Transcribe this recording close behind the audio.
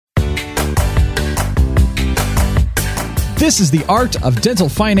This is the Art of Dental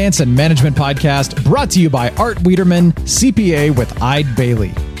Finance and Management podcast, brought to you by Art Wiederman, CPA with Eide Bailly.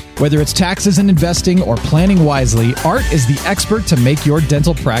 Whether it's taxes and investing or planning wisely, Art is the expert to make your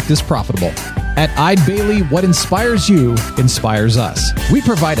dental practice profitable. At Eide Bailly, what inspires you inspires us. We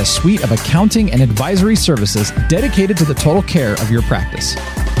provide a suite of accounting and advisory services dedicated to the total care of your practice.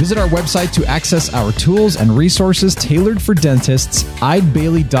 Visit our website to access our tools and resources tailored for dentists,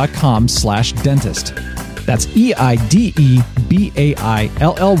 eidebailly.com/dentist. That's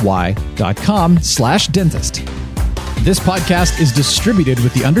EIDEBAILLY.com/dentist. This podcast is distributed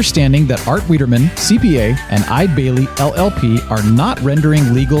with the understanding that Art Wiederman, CPA, and Eide Bailly, LLP are not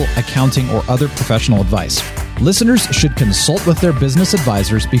rendering legal, accounting, or other professional advice. Listeners should consult with their business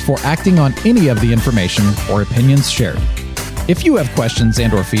advisors before acting on any of the information or opinions shared. If you have questions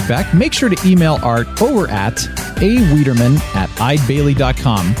and or feedback, make sure to email Art over at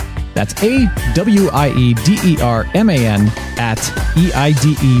awiederman@eidebailly.com. That's AWIEDERMAN at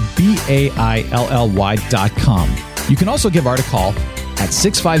EIDEBAILLY.com. You can also give Art a call at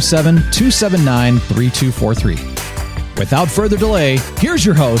 657-279-3243. Without further delay, here's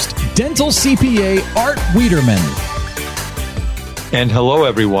your host, Dental CPA Art Wiederman. And hello,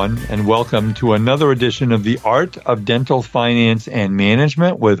 everyone, and welcome to another edition of the Art of Dental Finance and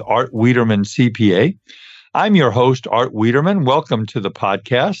Management with Art Wiederman, CPA. I'm your host, Art Wiederman. Welcome to the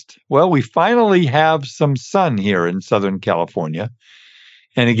podcast. Well, we finally have some sun here in Southern California.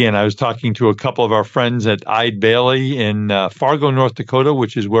 And again, I was talking to a couple of our friends at Eide Bailly in Fargo, North Dakota,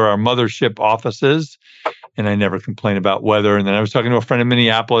 which is where our mothership office is. And I never complain about weather. And then I was talking to a friend in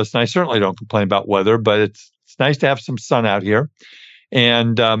Minneapolis, and I certainly don't complain about weather, but it's nice to have some sun out here.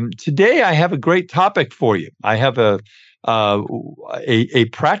 And today I have a great topic for you. I have a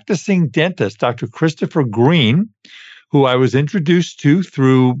practicing dentist, Dr. Christopher Green, who I was introduced to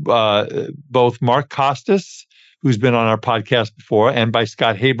through both Mark Costas, who's been on our podcast before, and by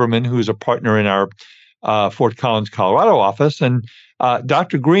Scott Haberman, who's a partner in our Fort Collins, Colorado office. And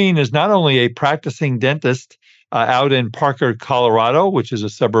Dr. Green is not only a practicing dentist out in Parker, Colorado, which is a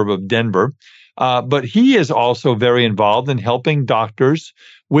suburb of Denver, but he is also very involved in helping doctors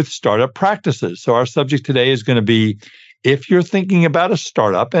with startup practices. So our subject today is going to be, if you're thinking about a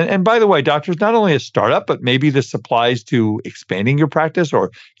startup, and by the way, doctors, not only a startup, but maybe this applies to expanding your practice or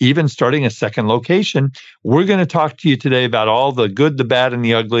even starting a second location, we're going to talk to you today about all the good, the bad, and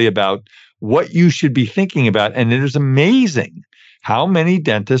the ugly about what you should be thinking about. And it is amazing how many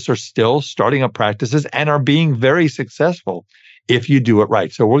dentists are still starting up practices and are being very successful if you do it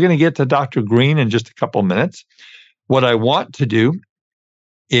right. So we're going to get to Dr. Green in just a couple minutes. What I want to do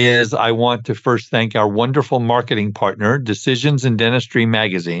is I want to first thank our wonderful marketing partner, Decisions in Dentistry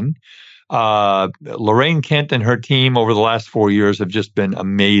Magazine. Lorraine Kent and her team over the last 4 years have just been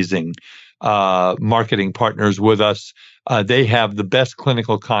amazing marketing partners with us. They have the best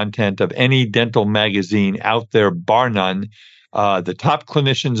clinical content of any dental magazine out there, bar none. The top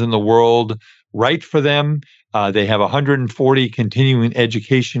clinicians in the world write for them. They have 140 continuing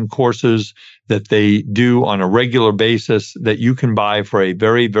education courses that they do on a regular basis that you can buy for a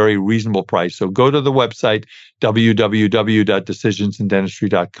very, very reasonable price. So go to the website,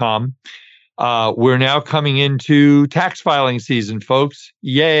 www.decisionsindentistry.com. We're now coming into tax filing season, folks.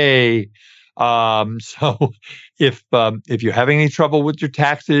 Yay. So if you're having any trouble with your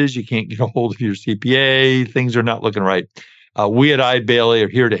taxes, you can't get a hold of your CPA, things are not looking right. We at Eide Bailly are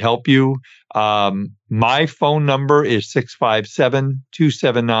here to help you. My phone number is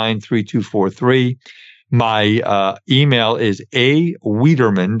 657-279-3243. My email is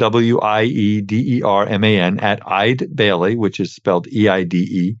awiederman, WIEDERMAN, at Eide Bailly, which is spelled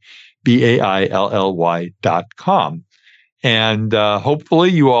EIDEBAILLY.com. And hopefully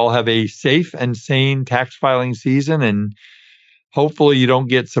you all have a safe and sane tax filing season, and hopefully you don't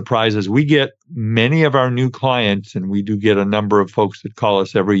get surprises. We get many of our new clients, and we do get a number of folks that call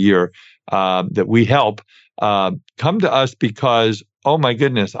us every year that we help come to us because, oh my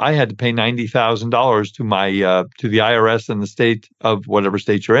goodness, I had to pay $90,000 to my to the IRS in the state of whatever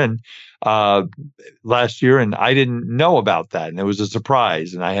state you're in last year, and I didn't know about that, and it was a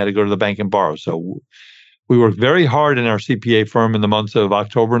surprise, and I had to go to the bank and borrow. So we work very hard in our CPA firm in the months of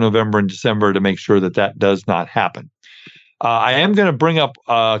October, November, and December to make sure that that does not happen. I am going to bring up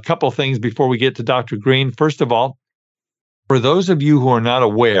a couple things before we get to Dr. Green. First of all, for those of you who are not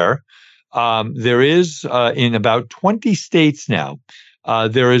aware, there is in about 20 states now,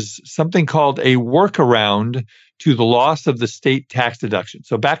 there is something called a workaround to the loss of the state tax deduction.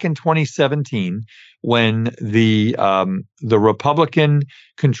 So back in 2017, when the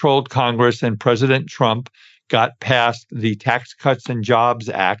Republican-controlled Congress and President Trump got past the Tax Cuts and Jobs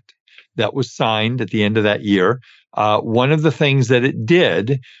Act that was signed at the end of that year, One of the things that it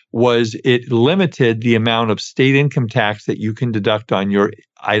did was it limited the amount of state income tax that you can deduct on your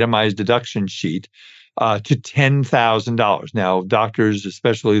itemized deduction sheet to $10,000. Now, doctors,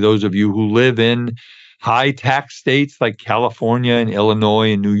 especially those of you who live in high tax states like California and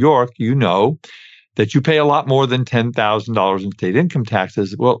Illinois and New York, you know that you pay a lot more than $10,000 in state income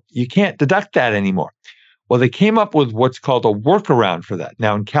taxes. Well, you can't deduct that anymore. Well, they came up with what's called a workaround for that.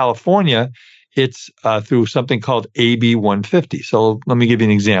 Now, in California, it's through something called AB 150. So let me give you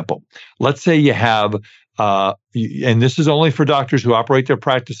an example. Let's say you have, and this is only for doctors who operate their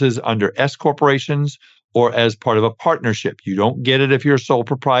practices under S corporations or as part of a partnership. You don't get it if you're a sole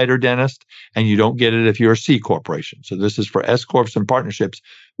proprietor dentist, and you don't get it if you're a C corporation. So this is for S corps and partnerships,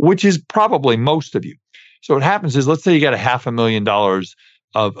 which is probably most of you. So what happens is, let's say you got $500,000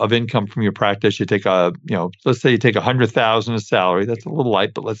 of income from your practice. You take let's say you take $100,000 of salary. That's a little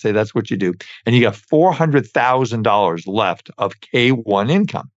light, but let's say that's what you do. And you got $400,000 left of K1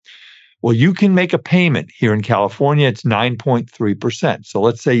 income. Well, you can make a payment here in California. It's 9.3%. So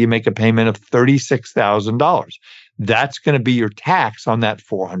let's say you make a payment of $36,000. That's going to be your tax on that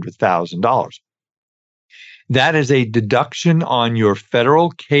 $400,000. That is a deduction on your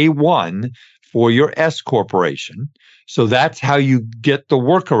federal K1 for your S corporation. So that's how you get the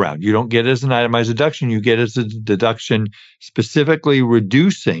workaround. You don't get it as an itemized deduction. You get it as a deduction specifically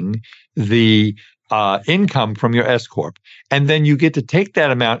reducing the income from your S corp. And then you get to take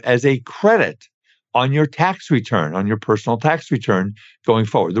that amount as a credit on your tax return, on your personal tax return going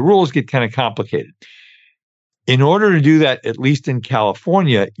forward. The rules get kind of complicated. In order to do that, at least in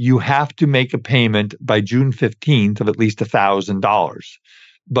California, you have to make a payment by June 15th of at least $1,000.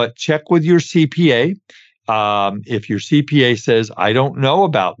 But check with your CPA. If your CPA says, I don't know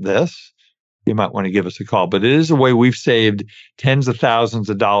about this, you might want to give us a call. But it is a way we've saved tens of thousands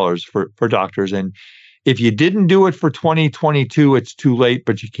of dollars for doctors. And if you didn't do it for 2022, it's too late,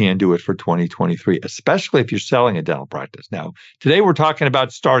 but you can do it for 2023, especially if you're selling a dental practice. Now, today we're talking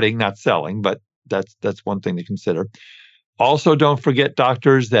about starting, not selling, but that's one thing to consider. Also, don't forget,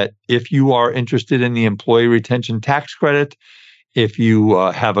 doctors, that if you are interested in the employee retention tax credit, if you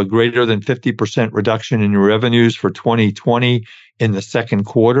have a greater than 50% reduction in your revenues for 2020 in the second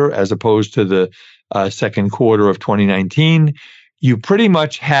quarter, as opposed to the second quarter of 2019, you pretty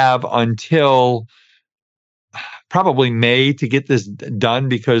much have until probably May to get this done,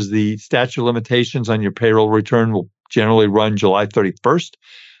 because the statute of limitations on your payroll return will generally run July 31st.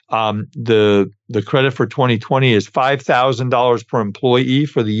 The credit for 2020 is $5,000 per employee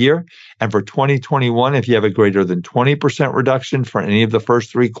for the year. And for 2021, if you have a greater than 20% reduction for any of the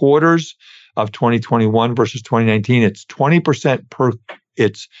first 3 quarters of 2021 versus 2019, it's 20% per.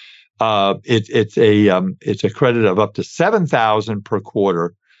 It's a credit of up to $7,000 per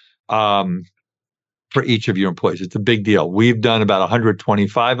quarter for each of your employees. It's a big deal. We've done about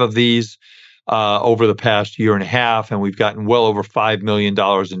 125 of these over the past year and a half, and we've gotten well over $5 million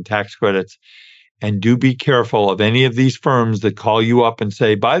in tax credits. And do be careful of any of these firms that call you up and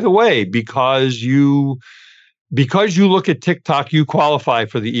say, by the way, because you look at TikTok, you qualify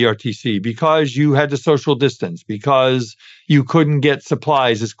for the ERTC, because you had to social distance, because you couldn't get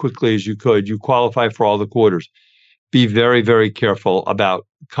supplies as quickly as you could, you qualify for all the quarters. Be very, very careful about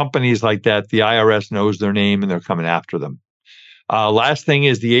companies like that. The IRS knows their name and they're coming after them. Last thing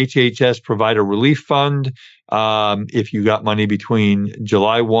is the HHS Provider Relief Fund. If you got money between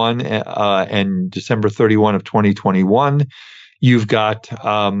July 1 and December 31 of 2021, you've got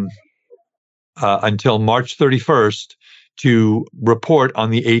until March 31st to report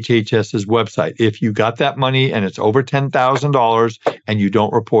on the HHS's website. If you got that money and it's over $10,000 and you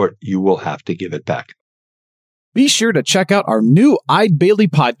don't report, you will have to give it back. Be sure to check out our new Eide Bailly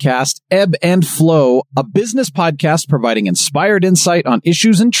podcast, Ebb and Flow, a business podcast providing inspired insight on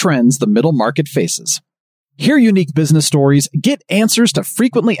issues and trends the middle market faces. Hear unique business stories, get answers to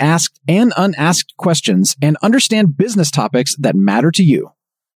frequently asked and unasked questions, and understand business topics that matter to you.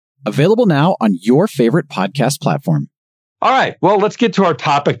 Available now on your favorite podcast platform. All right. Well, let's get to our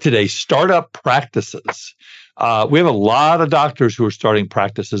topic today, startup practices. We have a lot of doctors who are starting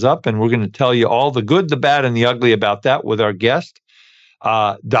practices up, and we're going to tell you all the good, the bad, and the ugly about that with our guest,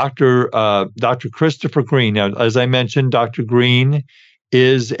 Dr. Christopher Green. Now, as I mentioned, Dr. Green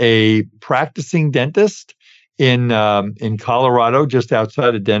is a practicing dentist in Colorado, just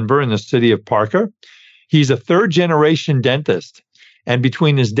outside of Denver, in the city of Parker. He's a third-generation dentist, and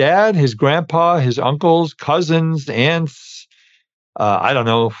between his dad, his grandpa, his uncles, cousins, aunts,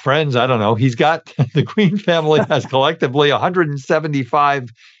 friends, he's got, the Green family has collectively 175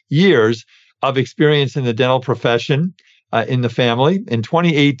 years of experience in the dental profession. in the family. In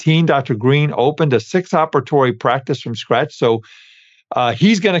 2018, Dr. Green opened a 6-operatory practice from scratch. So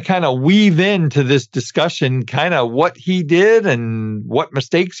he's going to kind of weave into this discussion kind of what he did and what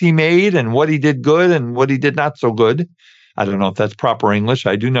mistakes he made and what he did good and what he did not so good. I don't know if that's proper English.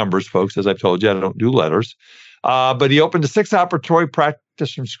 I do numbers, folks. As I've told you, I don't do letters. But he opened a 6-operatory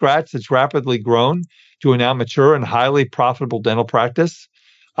practice from scratch that's rapidly grown to a now mature and highly profitable dental practice.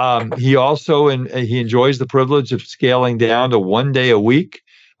 He also he enjoys the privilege of scaling down to 1 day a week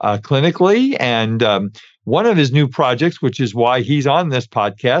clinically. And one of his new projects, which is why he's on this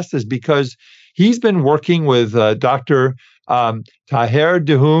podcast, is because he's been working with Dr. Taher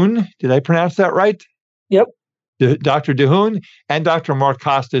Dahoun. Did I pronounce that right? Yep. Dr. Dahoun and Dr. Mark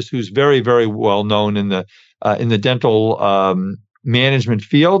Costas, who's very, very well known in the dental management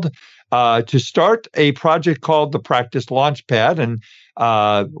field, to start a project called the Practice Launchpad. And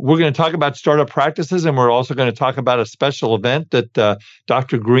we're going to talk about startup practices, and we're also going to talk about a special event that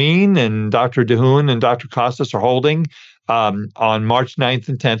Dr. Green and Dr. Dahoun and Dr. Costas are holding on March 9th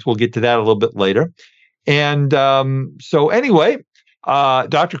and 10th. We'll get to that a little bit later. And so anyway,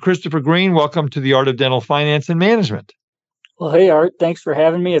 Dr. Christopher Green, welcome to the Art of Dental Finance and Management. Well, hey, Art, thanks for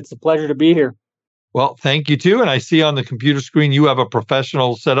having me. It's a pleasure to be here. Well, thank you too. And I see on the computer screen you have a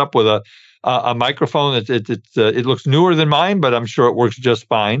professional setup with a microphone. It looks newer than mine, but I'm sure it works just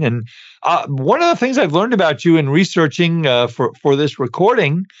fine. And one of the things I've learned about you in researching for this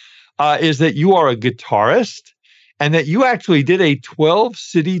recording is that you are a guitarist and that you actually did a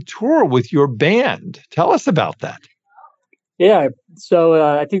 12-city tour with your band. Tell us about that. Yeah,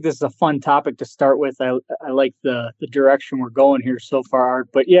 so I think this is a fun topic to start with. I like the direction we're going here so far, Art.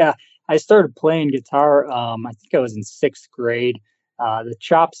 But yeah, I started playing guitar, I think I was in 6th grade. The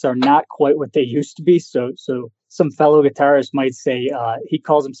chops are not quite what they used to be. So some fellow guitarists might say he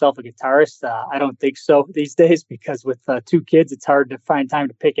calls himself a guitarist. I don't think so these days, because with 2 kids, it's hard to find time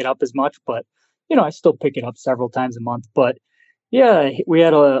to pick it up as much. But, I still pick it up several times a month. But yeah, we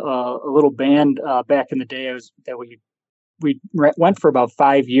had a little band back in the day we went for about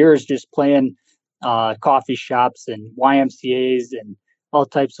 5 years just playing coffee shops and YMCAs and all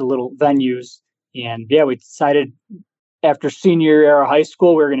types of little venues. And yeah, we decided after senior year of high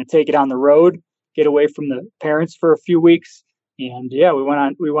school, we were going to take it on the road, get away from the parents for a few weeks. And yeah, we went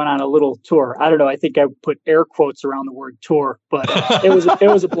on a little tour. I don't know. I think I put air quotes around the word tour, but it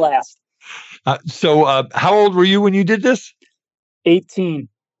was a blast. So how old were you when you did this? 18.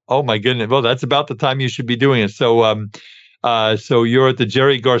 Oh my goodness. Well, that's about the time you should be doing it. So, so you're at the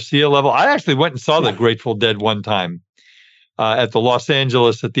Jerry Garcia level. I actually went and saw the Grateful Dead one time at the Los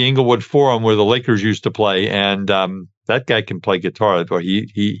Angeles at the Inglewood Forum where the Lakers used to play, and that guy can play guitar. Or he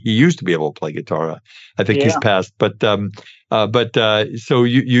used to be able to play guitar. I think he's passed. But so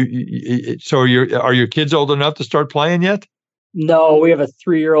are your kids old enough to start playing yet? No, we have a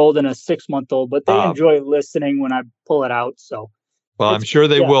 3-year-old and a 6-month-old, but they enjoy listening when I pull it out. So, well, I'm sure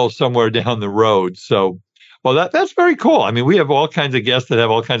they will somewhere down the road. So. Well, that's very cool. I mean, we have all kinds of guests that have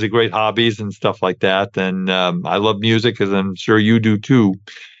all kinds of great hobbies and stuff like that. And I love music, as I'm sure you do too.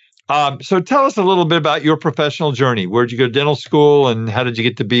 So tell us a little bit about your professional journey. Where did you go to dental school and how did you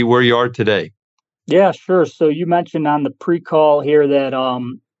get to be where you are today? Yeah, sure. So you mentioned on the pre-call here that,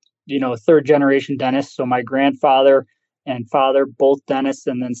 3rd-generation dentist. So my grandfather and father, both dentists,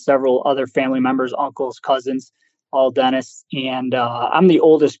 and then several other family members, uncles, cousins, all dentists. And I'm the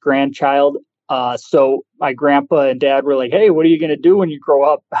oldest grandchild. So my grandpa and dad were like, hey, what are you going to do when you grow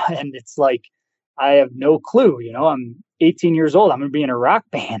up? And it's like, I have no clue. I'm 18 years old. I'm going to be in a rock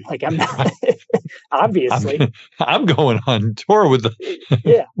band. Like I'm not, obviously. I'm going on tour with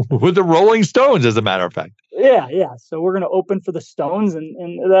with the Rolling Stones, as a matter of fact. Yeah. So we're going to open for the Stones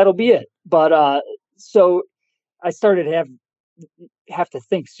and that'll be it. But so I started have to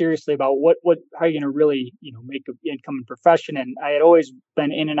think seriously about how you're going to really, make an income and profession. And I had always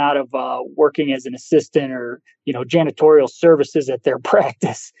been in and out of working as an assistant or, janitorial services at their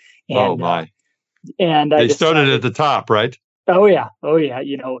practice. And, oh my. And they started at the top, right? Oh yeah.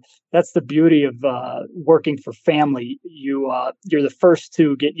 That's the beauty of working for family. You're the first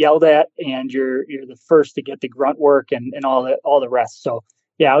to get yelled at, and you're the first to get the grunt work and all the rest. So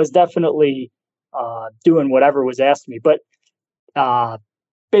yeah, I was definitely doing whatever was asked of me. But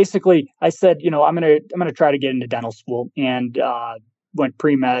basically, I said, I'm gonna try to get into dental school, and went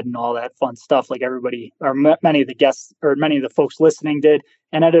pre-med and all that fun stuff, like everybody or many of the guests or many of the folks listening did,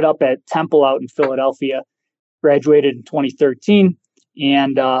 and ended up at Temple out in Philadelphia. Graduated in 2013,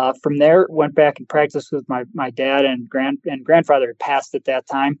 and from there went back and practiced with my dad and grandfather had passed at that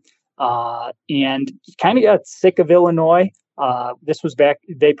time, and kind of got sick of Illinois. This was back,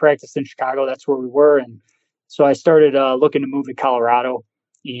 they practiced in Chicago, that's where we were, and So I started looking to move to Colorado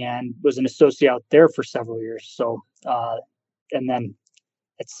and was an associate out there for several years. So, and then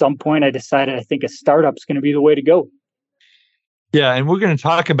at some point I decided I think a startup is going to be the way to go. Yeah, and we're going to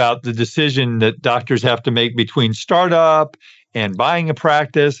talk about the decision that doctors have to make between startup and buying a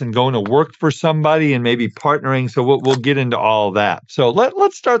practice and going to work for somebody and maybe partnering. So we'll get into all of that. So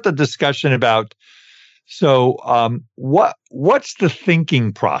let's start the discussion about, what's the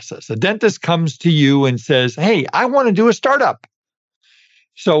thinking process? A dentist comes to you and says, hey, I want to do a startup.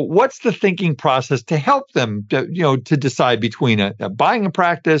 So what's the thinking process to help them to decide between buying a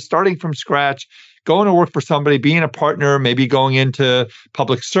practice, starting from scratch, going to work for somebody, being a partner, maybe going into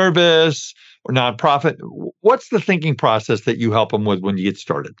public service or nonprofit? What's the thinking process that you help them with when you get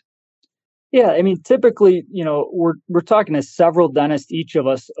started? Yeah, I mean, typically, we're talking to several dentists, each of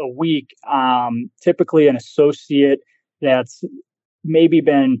us a week. Typically, an associate that's maybe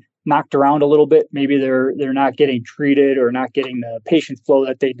been knocked around a little bit. Maybe they're not getting treated or not getting the patient flow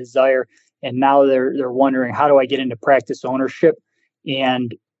that they desire, and now they're wondering, how do I get into practice ownership?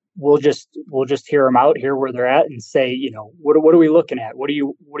 And we'll just hear them out, hear where they're at, and say, what are we looking at? What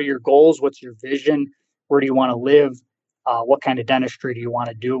are your goals? What's your vision? Where do you want to live? What kind of dentistry do you want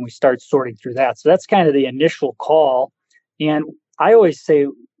to do? And we start sorting through that. So that's kind of the initial call. And I always say,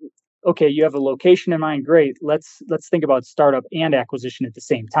 okay, you have a location in mind. Great. Let's think about startup and acquisition at the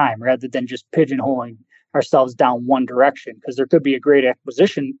same time, rather than just pigeonholing ourselves down one direction, because there could be a great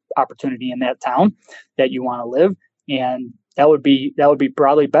acquisition opportunity in that town that you want to live. And that would be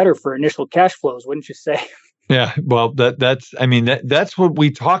probably better for initial cash flows, wouldn't you say? Yeah, well, that's what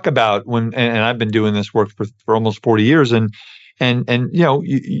we talk about and I've been doing this work for almost 40 years, and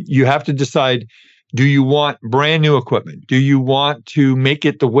you have to decide, do you want brand new equipment? Do you want to make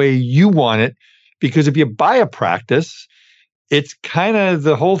it the way you want it? Because if you buy a practice, it's kind of,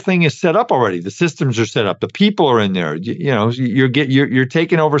 the whole thing is set up already. The systems are set up, the people are in there. You're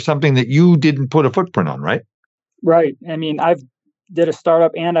taking over something that you didn't put a footprint on, right? Right. I mean, I've did a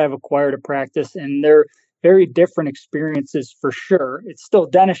startup and I've acquired a practice, and they're very different experiences for sure. It's still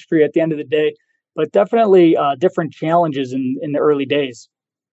dentistry at the end of the day, but definitely different challenges in the early days.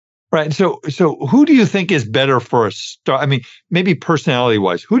 Right. So who do you think is better for a start? I mean, maybe personality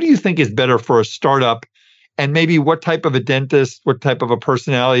wise, who do you think is better for a startup? And maybe what type of a dentist, what type of a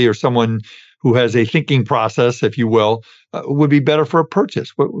personality, or someone who has a thinking process, if you will, would be better for a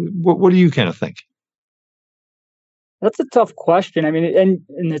purchase? What do you kind of think? That's a tough question. I mean, and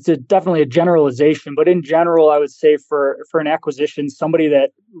it's definitely a generalization, but in general, I would say for an acquisition, somebody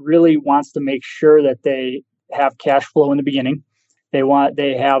that really wants to make sure that they have cash flow in the beginning.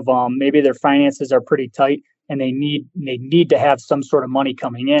 They have maybe their finances are pretty tight, and they need to have some sort of money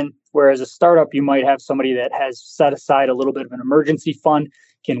coming in. Whereas a startup, you might have somebody that has set aside a little bit of an emergency fund,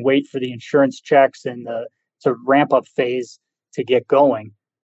 can wait for the insurance checks and the ramp up phase to get going.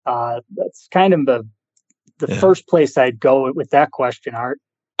 That's kind of the first place I'd go with that question, Art.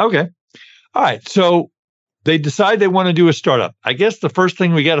 Okay. All right. So they decide they want to do a startup. I guess the first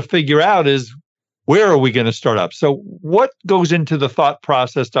thing we got to figure out is, where are we going to start up? So what goes into the thought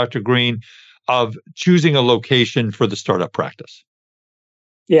process, Dr. Green, of choosing a location for the startup practice?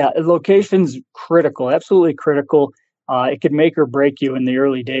 Yeah, location's critical, absolutely critical. It could make or break you in the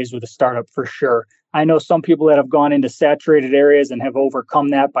early days with a startup for sure. I know some people that have gone into saturated areas and have overcome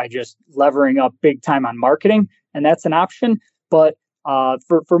that by just levering up big time on marketing, and that's an option. But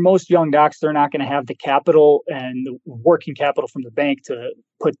for most young docs, they're not going to have the capital and the working capital from the bank to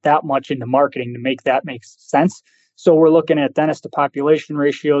put that much into marketing to make that make sense. So we're looking at dentist to population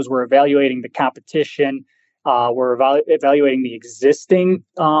ratios. We're evaluating the competition. We're evaluating the existing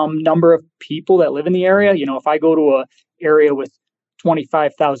number of people that live in the area. If I go to an area with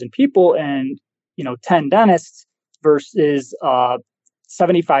 25,000 people and 10 dentists versus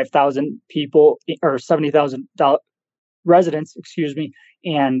 75,000 people or 70,000 residents,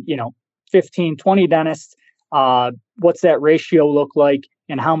 and 15, 20 dentists, what's that ratio look like,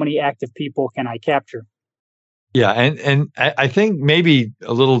 and how many active people can I capture? Yeah, and I think maybe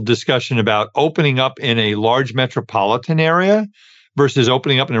a little discussion about opening up in a large metropolitan area versus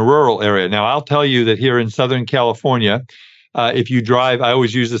opening up in a rural area. Now, I'll tell you that here in Southern California, if you drive, I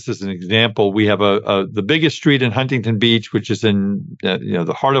always use this as an example. We have the biggest street in Huntington Beach, which is in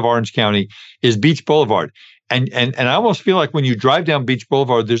the heart of Orange County, is Beach Boulevard. And I almost feel like when you drive down Beach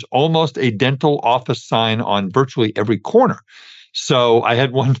Boulevard, there's almost a dental office sign on virtually every corner. So I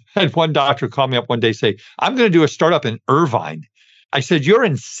had one doctor call me up one day, say, I'm going to do a startup in Irvine. I said, "You're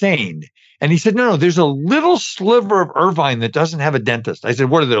insane." And he said, "No, there's a little sliver of Irvine that doesn't have a dentist." I said,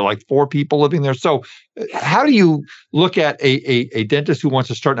 "What are there, like 4 people living there?" So how do you look at a dentist who wants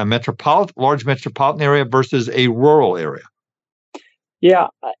to start in a large metropolitan area versus a rural area? Yeah.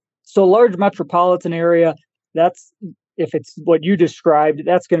 So large metropolitan area, that's if it's what you described,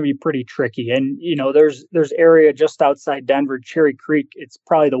 that's going to be pretty tricky. And there's area just outside Denver, Cherry Creek. It's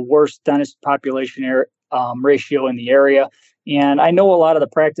probably the worst dentist population ratio in the area. And I know a lot of the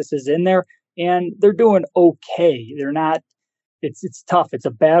practices in there, and they're doing okay. They're not. It's tough. It's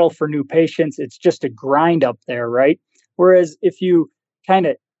a battle for new patients. It's just a grind up there, right? Whereas if you kind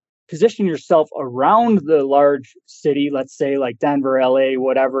of position yourself around the large city, let's say like Denver, LA,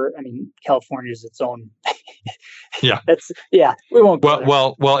 whatever. I mean, California is its own. Yeah. We won't go there.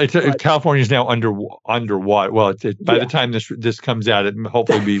 Well, California is now underwater. Well, by the time this comes out, it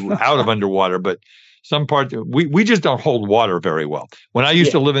hopefully be out of underwater, but some part we just don't hold water very well. When I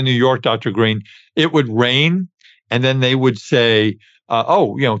used to live in New York, Dr. Green, it would rain and then they would say,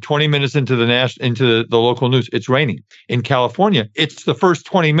 20 minutes into the local news, it's raining. In California, it's the first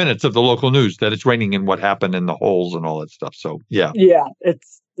 20 minutes of the local news that it's raining and what happened in the holes and all that stuff. So yeah,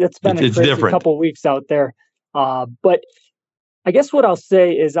 it's been a crazy couple weeks out there. But I guess what I'll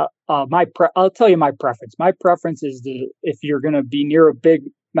say is I'll tell you my preference. My preference is if you're going to be near a big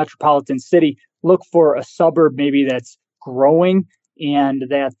metropolitan city, look for a suburb maybe that's growing and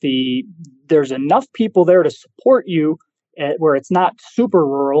that there's enough people there to support you where it's not super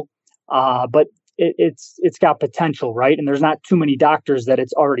rural, but it's got potential, right? And there's not too many doctors that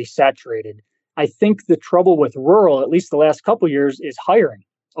it's already saturated. I think the trouble with rural, at least the last couple of years, is hiring.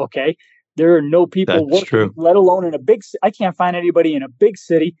 Okay, there are no people working, let alone in a big. I can't find anybody in a big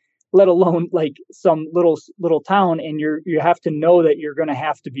city, let alone like some little town. And you have to know that you're going to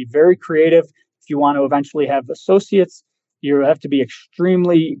have to be very creative if you want to eventually have associates. You have to be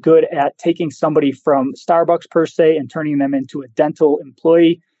extremely good at taking somebody from Starbucks per se and turning them into a dental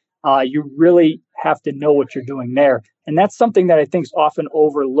employee. You really have to know what you're doing there. And that's something that I think is often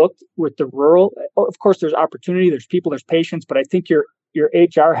overlooked with the rural. Of course, there's opportunity, there's people, there's patients, but I think your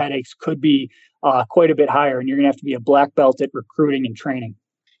HR headaches could be quite a bit higher, and you're going to have to be a black belt at recruiting and training.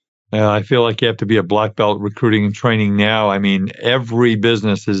 I feel like you have to be a black belt recruiting and training now. I mean, every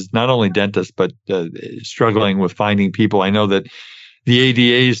business is not only dentists, but struggling with finding people. I know that the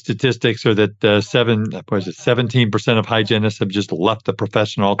ADA statistics are that 17% of hygienists have just left the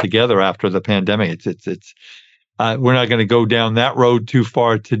profession altogether after the pandemic. We're not going to go down that road too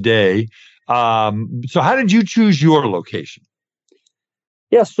far today. So how did you choose your location?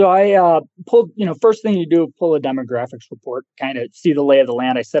 Yeah, so I pulled, first thing you do, pull a demographics report, kind of see the lay of the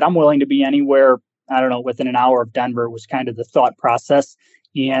land. I said, I'm willing to be anywhere, within an hour of Denver was kind of the thought process.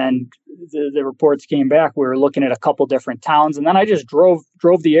 And the reports came back. We were looking at a couple different towns, and then I just drove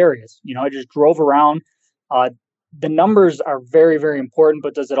the areas. I just drove around. The numbers are very, very important,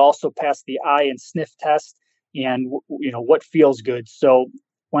 but does it also pass the eye and sniff test? And, what feels good? So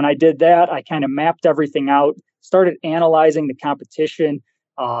when I did that, I kind of mapped everything out, started analyzing the competition,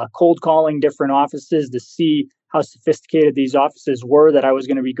 cold calling different offices to see how sophisticated these offices were that I was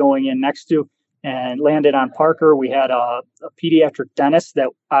going to be going in next to, and landed on Parker. We had a pediatric dentist that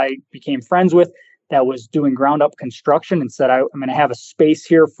I became friends with that was doing ground up construction and said, I'm going to have a space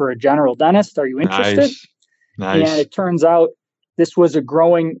here for a general dentist. Are you interested? Nice. And it turns out this was a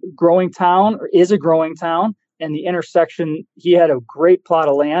growing town, or is a growing town. And the intersection, he had a great plot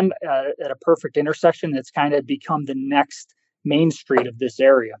of land at a perfect intersection that's kind of become the next main street of this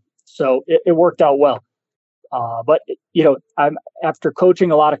area. So it worked out well. But I'm after coaching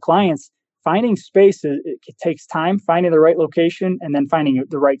a lot of clients, finding space, it takes time, finding the right location and then finding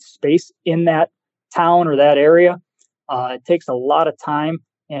the right space in that town or that area. It takes a lot of time.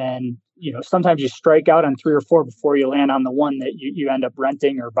 And, sometimes you strike out on 3 or 4 before you land on the one that you end up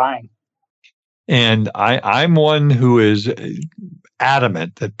renting or buying. And I'm one who is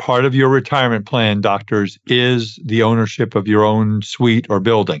adamant that part of your retirement plan, doctors, is the ownership of your own suite or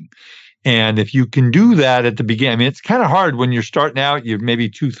building. And if you can do that at the beginning, it's kind of hard when you're starting out, you're maybe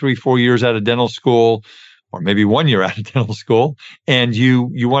 2, 3, 4 years out of dental school, or maybe 1 year out of dental school, and you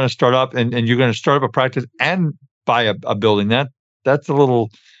want to start up and you're going to start up a practice and buy a building. That's a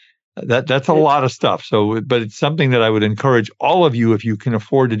little... That's a lot of stuff. So, but it's something that I would encourage all of you if you can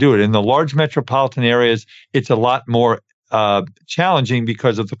afford to do it. In the large metropolitan areas, it's a lot more challenging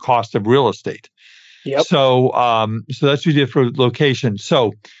because of the cost of real estate. Yep. So that's what you did for location.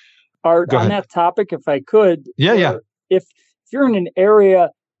 So, Art, on that topic, if I could, if you're in an area,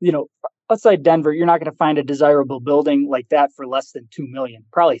 outside Denver, you're not going to find a desirable building like that for less than $2 million.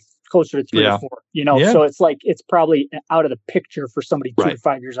 Probably closer to 3 Yeah. or 4. So it's like it's probably out of the picture for somebody 2 to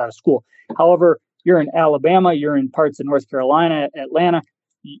 5 years out of school. However, you're in Alabama, you're in parts of North Carolina, Atlanta.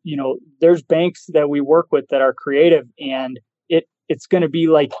 There's banks that we work with that are creative, and it's going to be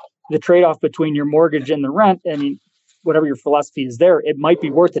like the trade-off between your mortgage and the rent. I mean, whatever your philosophy is there, it might be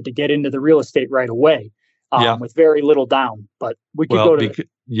worth it to get into the real estate right away with very little down. But we could go to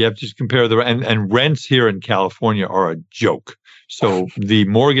you have to just compare and rents here in California are a joke. So the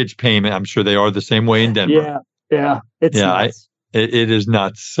mortgage payment, I'm sure they are the same way in Denver. It's nuts. It is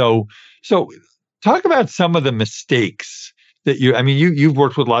nuts. So talk about some of the mistakes that you've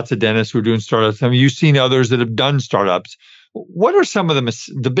worked with lots of dentists who are doing startups. I mean, you've seen others that have done startups. What are some of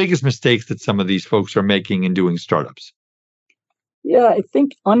the biggest mistakes that some of these folks are making in doing startups? Yeah, I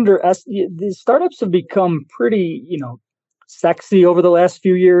think the startups have become pretty, sexy over the last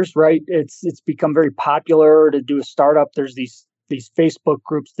few years, right? It's become very popular to do a startup. There's these Facebook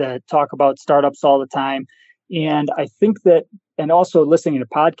groups that talk about startups all the time. And I think that, and also listening to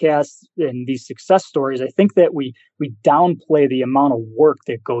podcasts and these success stories, I think that we downplay the amount of work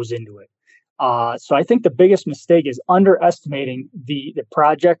that goes into it. So I think the biggest mistake is underestimating the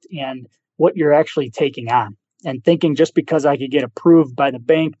project and what you're actually taking on, and thinking just because I could get approved by the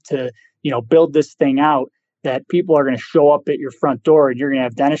bank to, build this thing out, that people are going to show up at your front door and you're going to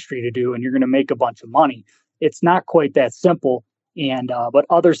have dentistry to do and you're going to make a bunch of money. It's not quite that simple. And but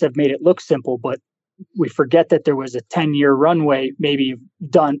others have made it look simple, but we forget that there was a 10-year runway maybe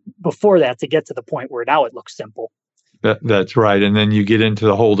done before that to get to the point where now it looks simple. That's right. And then you get into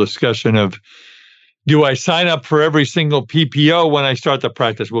the whole discussion of, do I sign up for every single PPO when I start the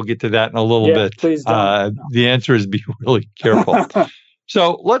practice? We'll get to that in a little bit. Please don't. The answer is be really careful.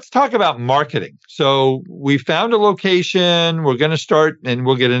 So let's talk about marketing. So we found a location. We're going to start, and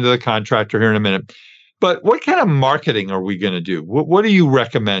we'll get into the contractor here in a minute. But what kind of marketing are we going to do? What do you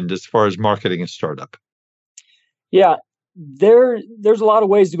recommend as far as marketing a startup? Yeah, there's a lot of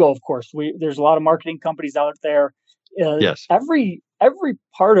ways to go. Of course, there's a lot of marketing companies out there. Yes. Every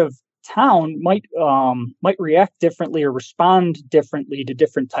part of town might react differently or respond differently to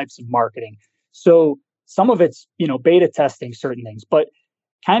different types of marketing. So some of it's beta testing certain things, but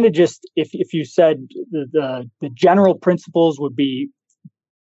kind of just if you said the general principles would be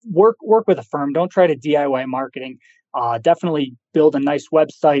work with a firm. Don't try to DIY marketing. Definitely build a nice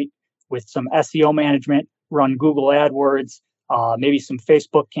website with some SEO management. Run Google AdWords. Maybe some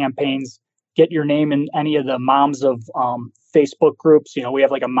Facebook campaigns. Get your name in any of the moms of Facebook groups. We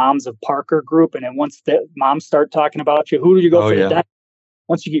have like a Moms of Parker group, and then once the moms start talking about you, who do you go for the dentist?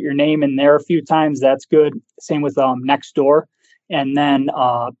 Once you get your name in there a few times, that's good. Same with Nextdoor. And then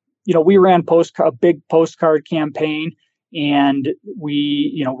we ran a big postcard campaign, and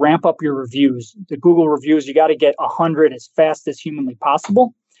we ramp up your reviews. The Google reviews, you got to get 100 as fast as humanly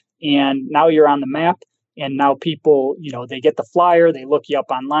possible. And now you're on the map. And now people, they get the flyer, they look you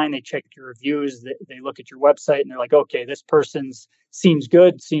up online, they check your reviews, they look at your website, and they're like, okay, this person seems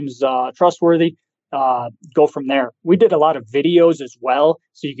good, seems trustworthy. Go from there. We did a lot of videos as well,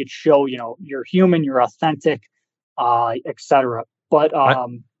 so you could show, you're human, you're authentic, etc. But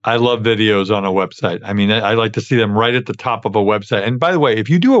I love videos on a website. I mean, I like to see them right at the top of a website. And by the way, if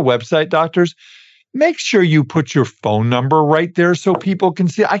you do a website, doctors, make sure you put your phone number right there so people can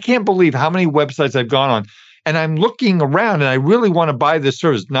see. I can't believe how many websites I've gone on, and I'm looking around, and I really want to buy this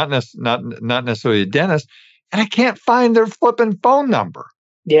service, not necessarily a dentist, and I can't find their flipping phone number.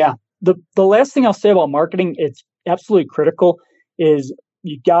 Yeah. The last thing I'll say about marketing, it's absolutely critical, is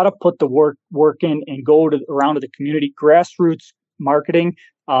you got to put the work in and go around to the community. Grassroots marketing.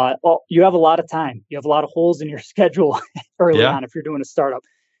 You have a lot of time. You have a lot of holes in your schedule early on if you're doing a startup.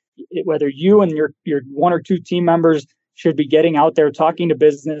 Whether you and your 1 or 2 team members should be getting out there, talking to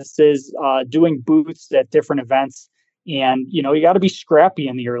businesses, doing booths at different events. And, you got to be scrappy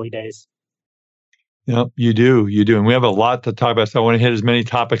in the early days. Yep, you do. And we have a lot to talk about, so I want to hit as many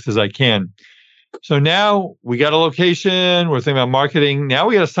topics as I can. So now we got a location, we're thinking about marketing. Now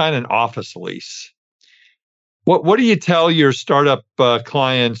we got to sign an office lease. What do you tell your startup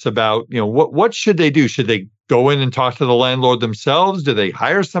clients about, what should they do? Should they go in and talk to the landlord themselves? Do they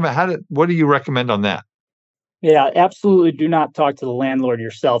hire someone? What do you recommend on that? Yeah, absolutely do not talk to the landlord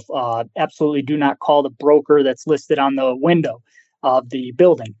yourself. Absolutely do not call the broker that's listed on the window of the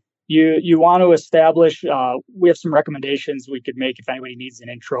building. You want to establish, we have some recommendations we could make if anybody needs an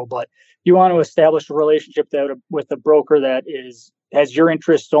intro, but you want to establish a relationship with a broker that has your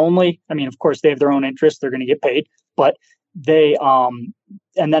interests only. I mean, of course, they have their own interests. They're going to get paid, but and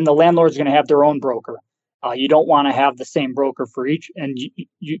then the landlord's going to have their own broker. You don't want to have the same broker for each. And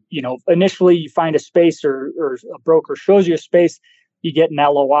you initially you find a space or a broker shows you a space. you get an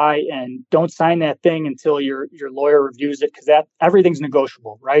LOI, and don't sign that thing until your lawyer reviews it, because that everything's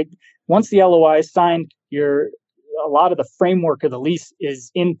negotiable, right? Once the LOI is signed, a lot of the framework of the lease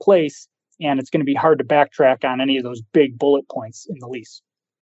is in place, and it's going to be hard to backtrack on any of those big bullet points in the lease.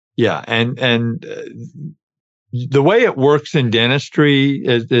 Yeah, and the way it works in dentistry,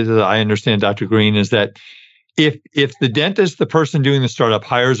 as I understand, Dr. Green, is that if the dentist, the person doing the startup,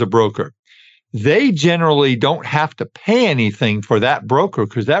 hires a broker, they generally don't have to pay anything for that broker,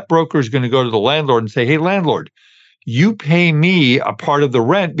 because that broker is going to go to the landlord and say, hey, landlord, you pay me a part of the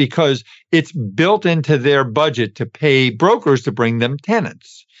rent, because it's built into their budget to pay brokers to bring them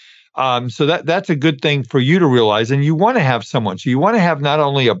tenants. So that's a good thing for you to realize. And you want to have someone. So you want to have not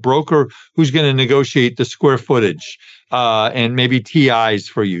only a broker who's going to negotiate the square footage and maybe TIs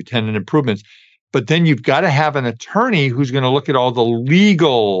for you, tenant improvements, but then you've got to have an attorney who's going to look at all the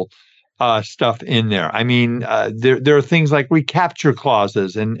legal stuff in there. I mean, there are things like recapture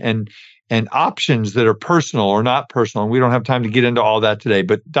clauses and options that are personal or not personal. And we don't have time to get into all that today.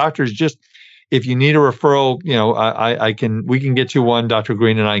 But doctors, just if you need a referral, we can get you one. Dr.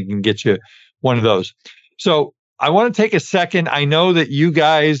 Green and I can get you one of those. So I want to take a second. I know that you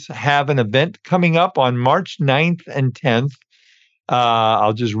guys have an event coming up on March 9th and 10th.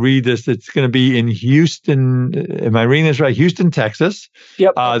 I'll just read this. It's going to be in Houston. Am I reading this right? Houston, Texas.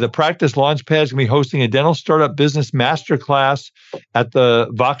 Yep. The Practice Launchpad is going to be hosting a dental startup business masterclass at the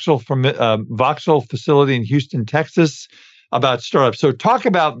Vauxhall facility in Houston, Texas, about startups. So talk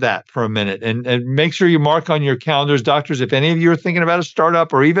about that for a minute, and make sure you mark on your calendars, doctors. If any of you are thinking about a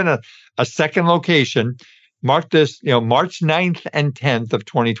startup or even a second location, mark this, March 9th and 10th of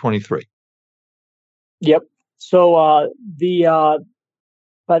 2023. Yep. So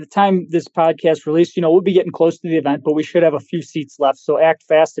by the time this podcast released, we'll be getting close to the event, but we should have a few seats left. So act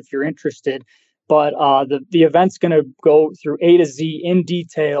fast if you're interested. But the event's going to go through A to Z in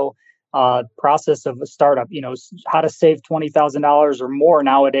detail, process of a startup, how to save $20,000 or more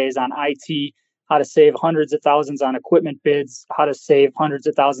nowadays on IT, how to save hundreds of thousands on equipment bids, how to save hundreds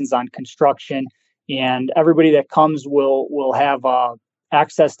of thousands on construction. And everybody that comes will have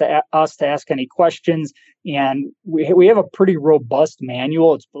access to us to ask any questions. And we have a pretty robust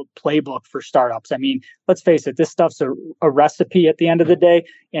manual. It's a playbook for startups. I mean, let's face it, this stuff's a recipe at the end of the day,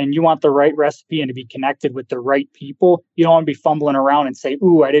 and you want the right recipe and to be connected with the right people. You don't want to be fumbling around and say,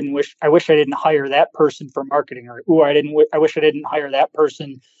 ooh, I wish I didn't hire that person for marketing, or ooh, I wish I didn't hire that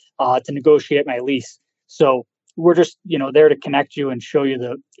person to negotiate my lease. So we're just, there to connect you and show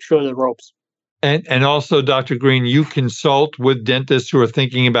the ropes. And also, Dr. Green, you consult with dentists who are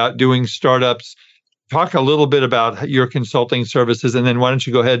thinking about doing startups. Talk a little bit about your consulting services, and then why don't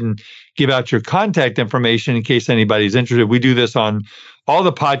you go ahead and give out your contact information in case anybody's interested. We do this on all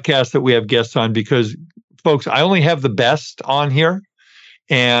the podcasts that we have guests on because, folks, I only have the best on here,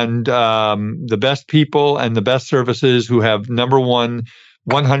 and the best people and the best services who have number one,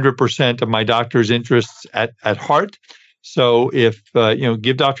 100% of my doctor's interests at heart. So if,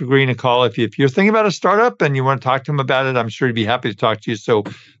 give Dr. Green a call. If you're thinking about a startup and you want to talk to him about it, I'm sure he'd be happy to talk to you. So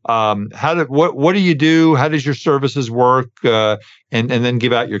what do you do? How does your services work? And then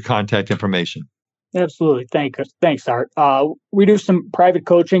give out your contact information. Absolutely. Thanks, Art. We do some private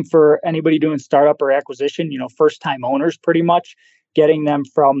coaching for anybody doing startup or acquisition, first-time owners, pretty much getting them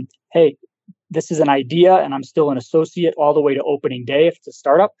from, hey, this is an idea and I'm still an associate, all the way to opening day if it's a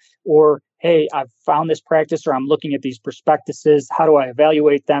startup, or hey, I've found this practice, or I'm looking at these prospectuses. How do I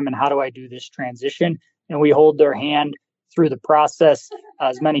evaluate them, and how do I do this transition? And we hold their hand through the process,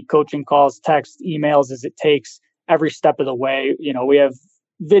 as many coaching calls, texts, emails as it takes, every step of the way. We have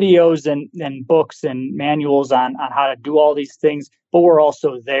videos and books and manuals on how to do all these things, but we're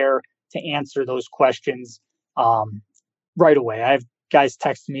also there to answer those questions right away. I have guys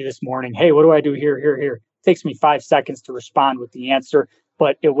texting me this morning, hey, what do I do here? It takes me 5 seconds to respond with the answer,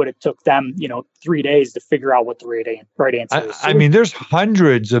 but it would have took them, 3 days to figure out what the right answer is. I mean, there's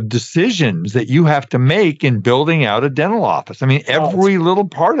hundreds of decisions that you have to make in building out a dental office. I mean, every little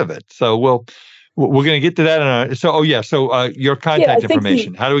part of it. So we're going to get to that. So your contact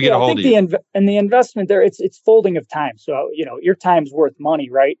information. How do we get a hold of you? And the investment there, it's folding of time. So, your time's worth money,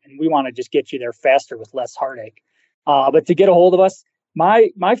 right? And we want to just get you there faster with less heartache. But to get a hold of us,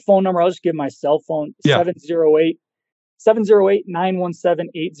 my phone number, I'll just give my cell phone,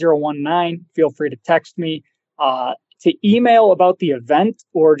 708-917-8019. Feel free to text me. To email about the event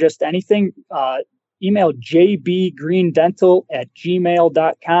or just anything, email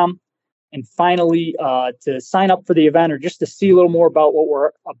jbgreendental@gmail.com. And finally, to sign up for the event or just to see a little more about what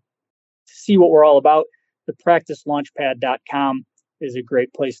we're all about, the practicelaunchpad.com is a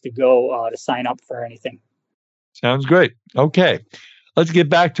great place to go to sign up for anything. Sounds great. Okay. let's get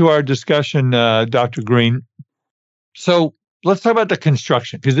back to our discussion, Dr. Green. So let's talk about the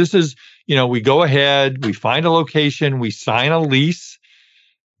construction, because this is, we go ahead, we find a location, we sign a lease.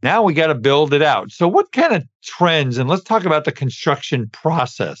 Now we got to build it out. So what kind of trends, and let's talk about the construction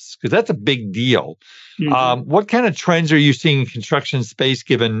process, because that's a big deal. Mm-hmm. What kind of trends are you seeing in construction space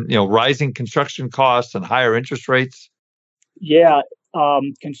given, rising construction costs and higher interest rates? Yeah,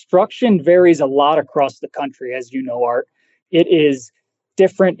 construction varies a lot across the country, as you know, Art. It is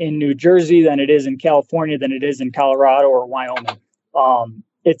different in New Jersey than it is in California, than it is in Colorado or Wyoming.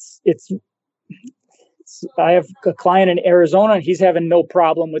 I have a client in Arizona, and he's having no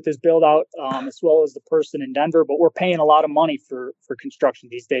problem with his build out, as well as the person in Denver, but we're paying a lot of money for construction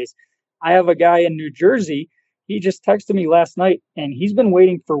these days. I have a guy in New Jersey. He just texted me last night, and he's been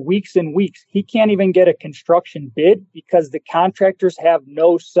waiting for weeks and weeks. He can't even get a construction bid because the contractors have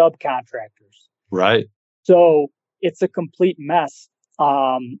no subcontractors. Right. So it's a complete mess.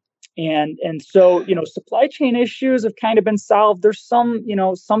 And so, supply chain issues have kind of been solved. There's some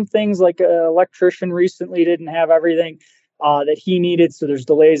things like an electrician recently didn't have everything that he needed. So there's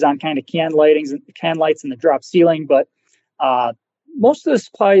delays on kind of can lights and the drop ceiling. But most of the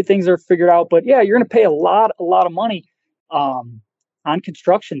supply things are figured out. But yeah, you're going to pay a lot of money on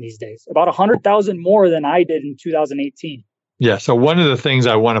construction these days, about $100,000 more than I did in 2018. Yeah. So one of the things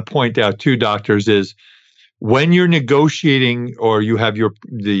I want to point out to doctors is, when you're negotiating, or you have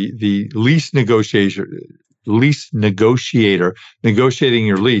the lease negotiator negotiating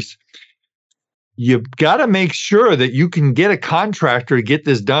your lease, you've got to make sure that you can get a contractor to get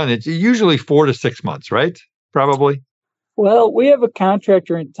this done. It's usually 4 to 6 months, right? Probably. Well, we have a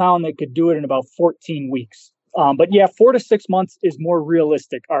contractor in town that could do it in about 14 weeks. But yeah, 4 to 6 months is more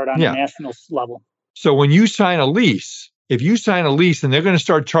realistic, Art, on a national level. So when you sign a lease, if you sign a lease and they're going to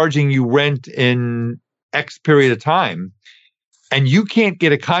start charging you rent in X period of time, and you can't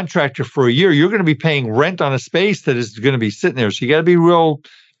get a contractor for a year, you're going to be paying rent on a space that is going to be sitting there. So you got to be real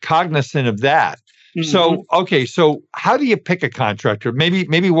cognizant of that. Mm-hmm. So how do you pick a contractor?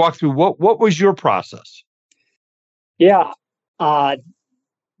 Maybe walk through what was your process? Yeah.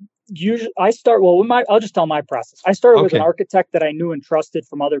 Usually I start, I'll just tell my process. I started with an architect that I knew and trusted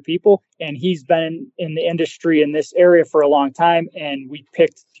from other people, and he's been in the industry in this area for a long time. And we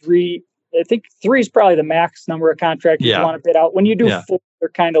picked 3. I think 3 is probably the max number of contractors you want to bid out. When you do 4, they're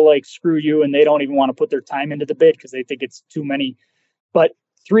kind of like, screw you, and they don't even want to put their time into the bid because they think it's too many. But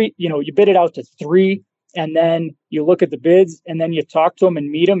 3, you bid it out to 3, and then you look at the bids, and then you talk to them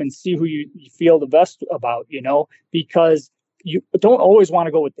and meet them and see who you feel the best about, because you don't always want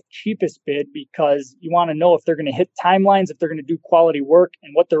to go with the cheapest bid, because you want to know if they're going to hit timelines, if they're going to do quality work,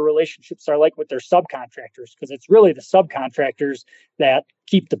 and what their relationships are like with their subcontractors, because it's really the subcontractors that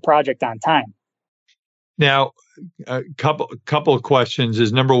keep the project on time. Now, a couple of questions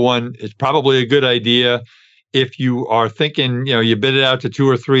is, number one, it's probably a good idea if you are thinking, you bid it out to 2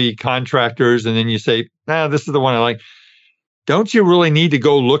 or 3 contractors, and then you say, this is the one I like. Don't you really need to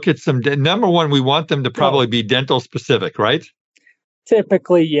go look at some? Number one, we want them to probably be dental specific, right?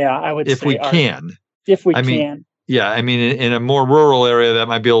 Typically, yeah, I would say. If we can. Yeah, I mean, in a more rural area, that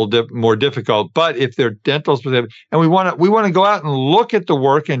might be a little more difficult. But if they're dental specific, and we want to go out and look at the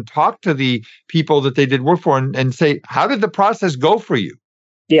work and talk to the people that they did work for, and say, how did the process go for you?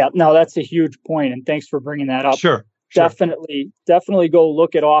 Yeah, no, that's a huge point, and thanks for bringing that up. Sure. Definitely go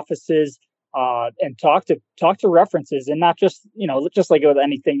look at offices. And talk to references, and not just, just like with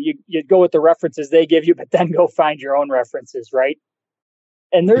anything, you go with the references they give you, but then go find your own references, right?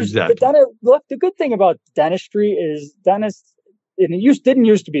 And there's the good thing about dentistry is dentists, and it didn't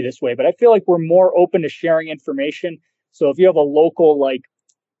used to be this way, but I feel like we're more open to sharing information. So if you have a local like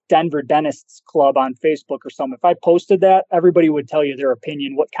Denver Dentists Club on Facebook or something, if I posted that, everybody would tell you their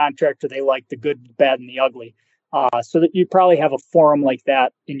opinion, what contractor they like, the good, the bad, and the ugly. So that you probably have a forum like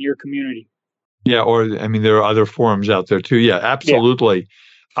that in your community. Yeah, or there are other forums out there too. Yeah, absolutely.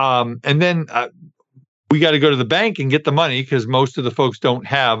 Yeah. And then we got to go to the bank and get the money, because most of the folks don't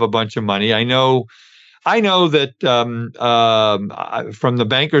have a bunch of money. I know that from the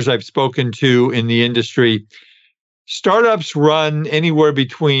bankers I've spoken to in the industry, startups run anywhere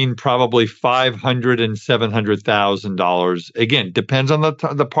between probably $500,000 and $700,000. Again, depends on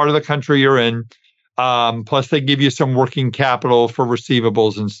the part of the country you're in. Plus, they give you some working capital for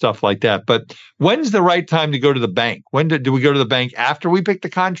receivables and stuff like that. But when's the right time to go to the bank? Do we go to the bank after we pick the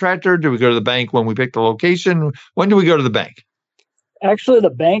contractor? Do we go to the bank when we pick the location? When do we go to the bank? Actually,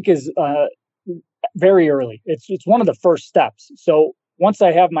 the bank is very early. It's one of the first steps. So once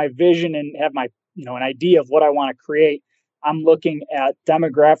I have my vision and have my an idea of what I want to create, I'm looking at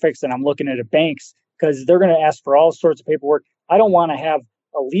demographics and I'm looking at banks, because they're going to ask for all sorts of paperwork. I don't want to have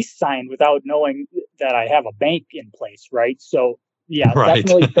a lease signed without knowing that I have a bank in place, right? So yeah, Right.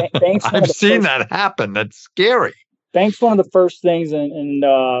 definitely banks. I've seen that happen. That's scary. Bank's one of the first things, and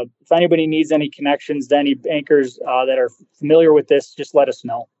if anybody needs any connections to any bankers that are familiar with this, just let us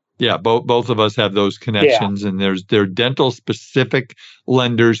know. Yeah, both of us have those connections, and there are dental specific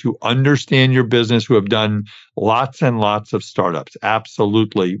lenders who understand your business, who have done lots and lots of startups.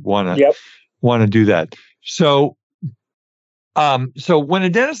 Absolutely want to do that. So when a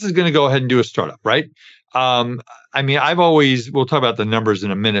dentist is going to go ahead and do a startup, right? I mean, we'll talk about the numbers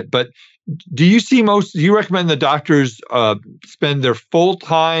in a minute, but do you recommend the doctors spend their full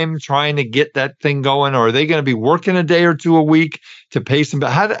time trying to get that thing going, or are they going to be working a day or two a week to pay some?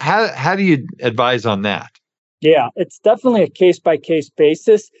 How do you advise on that? Yeah, it's definitely a case by case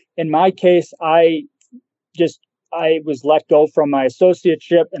basis. In my case, I was let go from my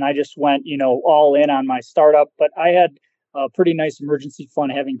associateship and I just went, all in on my startup. But I had a pretty nice emergency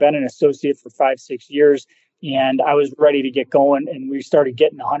fund, having been an associate for 5-6 years. And I was ready to get going, and we started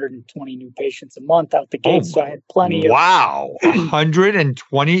getting 120 new patients a month out the gate. So I had plenty of... Wow,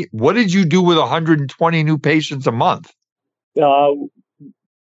 120? What did you do with 120 new patients a month? We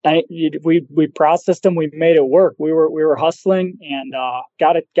processed them. We made it work. We were hustling and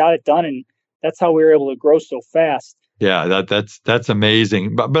got it done, and that's how we were able to grow so fast. Yeah, that's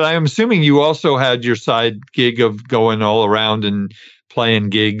amazing. But I'm assuming you also had your side gig of going all around and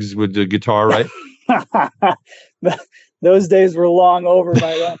playing gigs with the guitar, right? Those days were long over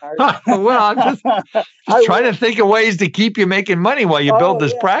by then. Well, I'm just trying to think of ways to keep you making money while you build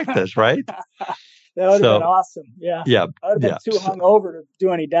this practice, right? That would have been awesome. Yeah. Yeah. I would have been too hungover to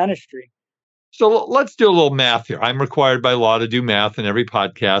do any dentistry. So let's do a little math here. I'm required by law to do math in every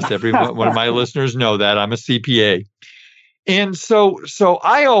podcast. One of my listeners know that. I'm a CPA. And so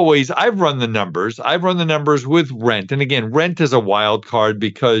I've run the numbers. I've run the numbers with rent. And again, rent is a wild card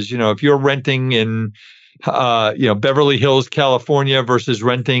because, if you're renting in, Beverly Hills, California versus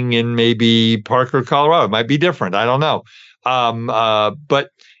renting in maybe Parker, Colorado, it might be different. I don't know.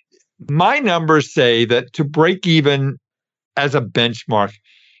 But my numbers say that to break even as a benchmark,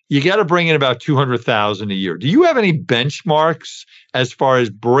 you got to bring in about $200,000 a year. Do you have any benchmarks as far as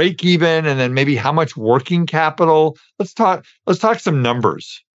break even, and then maybe how much working capital? Let's talk some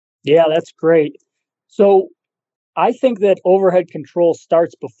numbers. Yeah, that's great. So I think that overhead control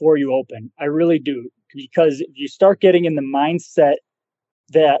starts before you open. I really do, because if you start getting in the mindset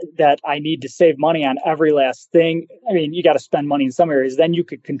that I need to save money on every last thing, I mean, you got to spend money in some areas, then you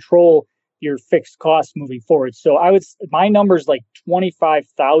could control your fixed costs moving forward. So my number's like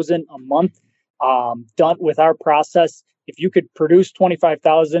 $25,000 a month, done with our process. If you could produce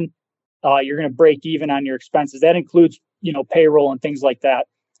 $25,000, you're going to break even on your expenses. That includes, payroll and things like that.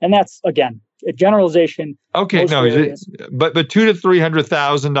 And that's, again, a generalization. Okay, no, but $200,000 to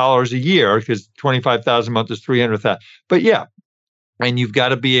 $300,000 a year, because $25,000 a month is $300,000. But yeah, and you've got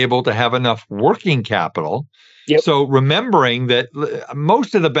to be able to have enough working capital. Yep. So remembering that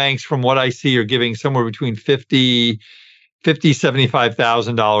most of the banks, from what I see, are giving somewhere between $50,000,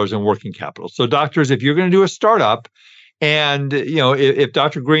 $75,000 in working capital. So doctors, if you're going to do a startup, and if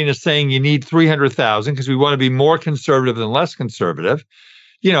Dr. Green is saying you need $300,000 because we want to be more conservative than less conservative,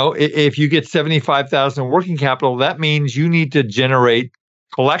 if you get $75,000 working capital, that means you need to generate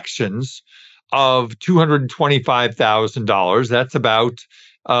collections of $225,000. That's about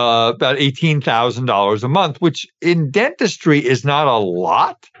 $18,000 a month, which in dentistry is not a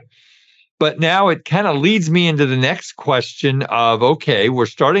lot. But now it kind of leads me into the next question of, okay, we're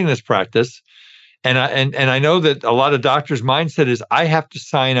starting this practice. And I know that a lot of doctors' mindset is I have to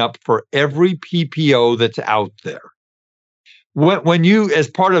sign up for every PPO that's out there. When you, as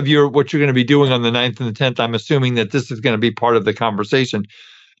part of what you're going to be doing on the 9th and the 10th, I'm assuming that this is going to be part of the conversation.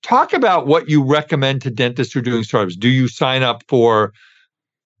 Talk about what you recommend to dentists who are doing startups. Do you sign up for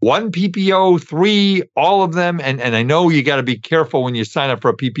one PPO, 3, all of them? And I know you got to be careful when you sign up for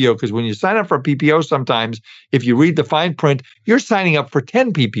a PPO, because when you sign up for a PPO, sometimes if you read the fine print, you're signing up for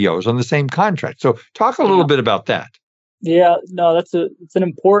 10 PPOs on the same contract. So talk a little bit about that. Yeah, no, it's an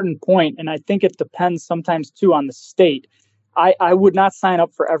important point. And I think it depends sometimes too on the state. I would not sign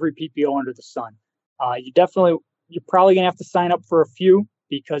up for every PPO under the sun. You're probably going to have to sign up for a few,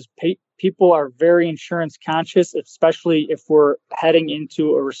 because people are very insurance conscious, especially if we're heading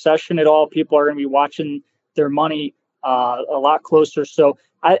into a recession at all. People are going to be watching their money a lot closer. So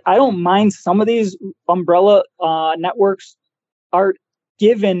I don't mind some of these umbrella networks are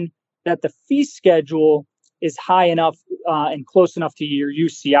given that the fee schedule is high enough and close enough to your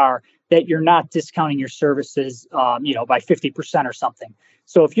UCR that you're not discounting your services, by 50% or something.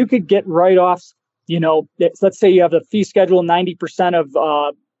 So if you could get write-offs let's say you have the fee schedule 90%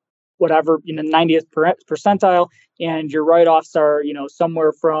 of whatever, 90th percentile, and your write-offs are,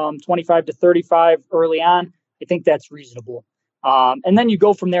 somewhere from 25 to 35 early on. I think that's reasonable. And then you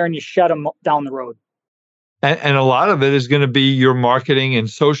go from there and you shed them down the road. And a lot of it is going to be your marketing, and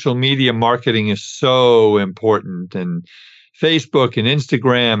social media marketing is so important, and Facebook and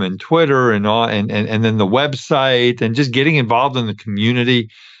Instagram and Twitter and all, and then the website, and just getting involved in the community.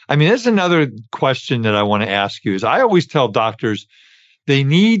 I mean, that's another question that I want to ask you is I always tell doctors they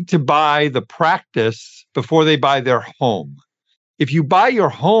need to buy the practice before they buy their home. If you buy your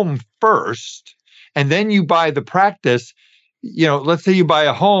home first and then you buy the practice, let's say you buy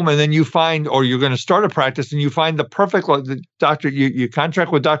a home and then you find, or you're going to start a practice and you find the perfect doctor, you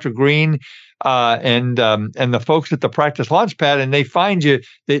contract with Dr. Green and the folks at the Practice Launchpad, and they find you,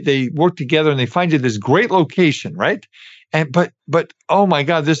 they work together and they find you this great location, right? And but oh my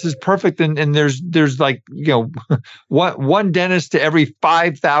God, this is perfect. And there's like, one dentist to every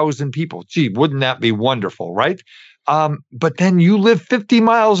 5,000 people. Gee, wouldn't that be wonderful, right? But then you live 50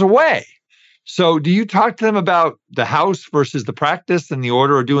 miles away. So do you talk to them about the house versus the practice and the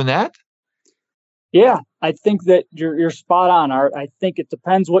order of doing that? Yeah, I think that you're spot on, Art. I think it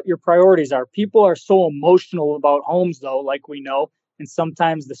depends what your priorities are. People are so emotional about homes, though, like we know, and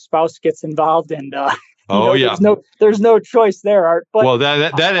sometimes the spouse gets involved, and there's no choice there, Art. But well,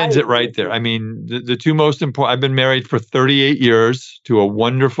 that ends it right there. I mean, the two most important. I've been married for 38 years to a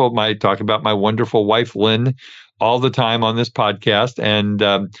wonderful. I talk about my wonderful wife Lynn all the time on this podcast, and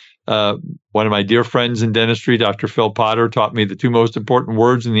one of my dear friends in dentistry, Dr. Phil Potter, taught me the two most important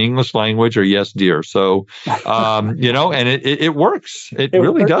words in the English language are yes, dear. So, and it works. It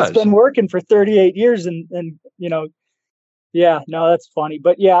really does. It's been working for 38 years and yeah, no, that's funny.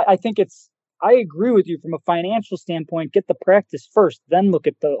 But yeah, I agree with you from a financial standpoint, get the practice first, then look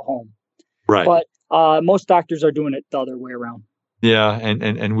at the home. Right. But most doctors are doing it the other way around. Yeah.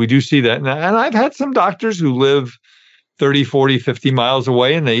 And we do see that. And I've had some doctors who live 30, 40, 50 miles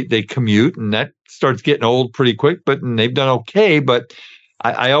away, and they commute, and that starts getting old pretty quick, and they've done okay. But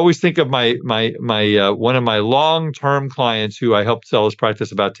I always think of my one of my long-term clients who I helped sell his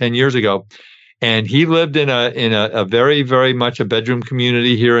practice about 10 years ago. And he lived in a very, very much a bedroom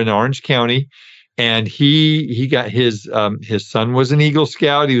community here in Orange County. And he got his son was an Eagle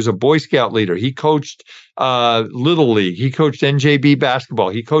Scout. He was a Boy Scout leader. He coached Little League. He coached NJB basketball.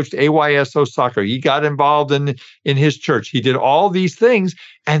 He coached AYSO soccer. He got involved in his church. He did all these things,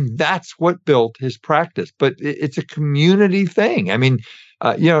 and that's what built his practice. But it's a community thing. I mean,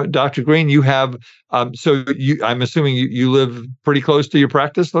 Dr. Green, you have I'm assuming you live pretty close to your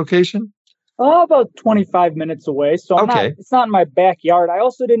practice location? About 25 minutes away. So it's not in my backyard. I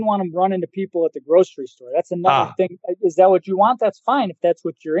also didn't want to run into people at the grocery store. That's another thing. Is that what you want? That's fine if that's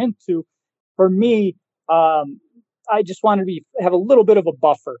what you're into. For me, I just wanted to have a little bit of a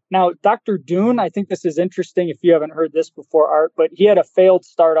buffer. Now, Dr. Dune, I think this is interesting if you haven't heard this before, Art, but he had a failed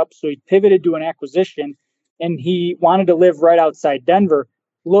startup. So he pivoted to an acquisition, and he wanted to live right outside Denver,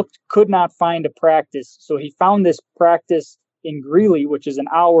 could not find a practice. So he found this practice in Greeley, which is an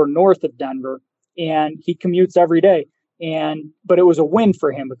hour north of Denver, and he commutes every day. But it was a win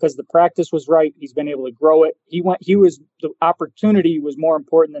for him because the practice was right. He's been able to grow it. The opportunity was more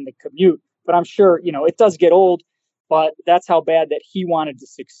important than the commute. But I'm sure, it does get old, but that's how bad that he wanted to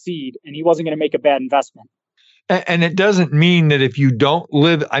succeed, and he wasn't going to make a bad investment. And it doesn't mean that if you don't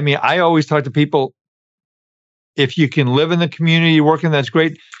live, I mean, I always talk to people, if you can live in the community you're working, that's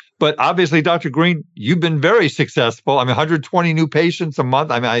great. But obviously, Dr. Green, you've been very successful. I mean, 120 new patients a month.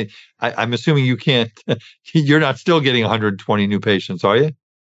 I mean, I'm assuming you're not still getting 120 new patients, are you?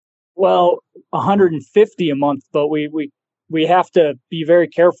 Well, 150 a month, but we have to be very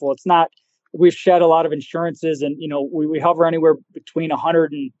careful. It's not, we've shed a lot of insurances, and, we hover anywhere between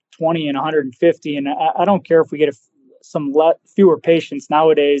 120 and 150. And I don't care if we get fewer patients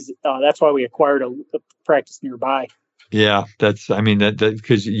nowadays. That's why we acquired a practice nearby. Yeah, that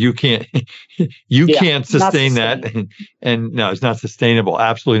because you can't sustain that, and no, it's not sustainable.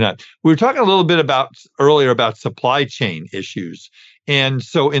 Absolutely not. We were talking a little bit earlier about supply chain issues, and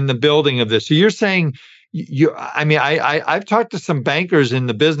so in the building of this, so you're saying I've talked to some bankers in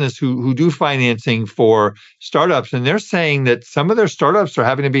the business who do financing for startups, and they're saying that some of their startups are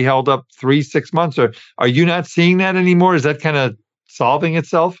having to be held up 3-6 months. Are you not seeing that anymore? Is that kind of solving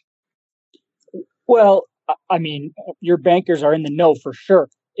itself? Well, I mean, your bankers are in the know for sure.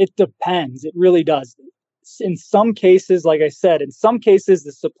 It depends. It really does. In some cases, like I said,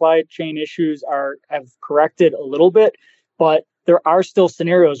 the supply chain issues have corrected a little bit, but there are still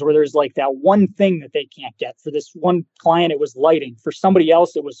scenarios where there's like that one thing that they can't get. For this one client, it was lighting. For somebody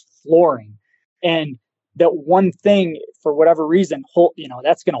else, it was flooring. And that one thing, for whatever reason,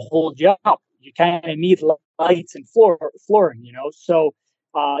 that's going to hold you up. You kind of need lights and flooring, So,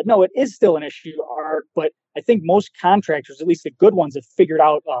 no, it is still an issue, Art, but I think most contractors, at least the good ones, have figured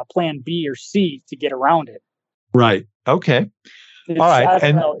out plan B or C to get around it. Right. Okay. All right. I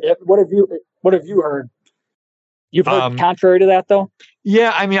don't know. What have you heard? You've heard contrary to that, though?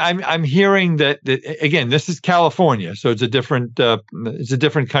 Yeah, I mean, I'm hearing that again. This is California, so it's a different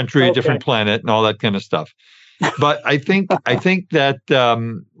country, a different planet, and all that kind of stuff. But I think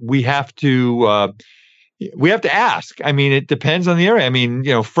that we have to ask. I mean, it depends on the area. I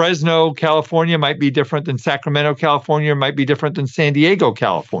mean, Fresno, California might be different than Sacramento, California, might be different than San Diego,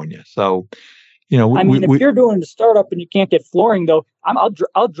 California. So, if you're doing the startup and you can't get flooring, though,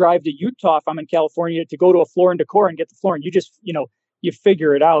 I'll drive to Utah if I'm in California to go to a Floor and Decor and get the flooring. You just, you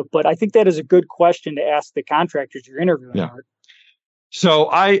figure it out. But I think that is a good question to ask the contractors you're interviewing. Yeah. So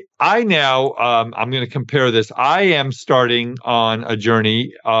I now, I'm going to compare this. I am starting on a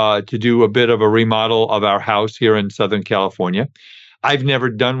journey to do a bit of a remodel of our house here in Southern California. I've never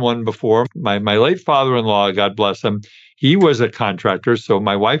done one before. My late father-in-law, God bless him, he was a contractor. So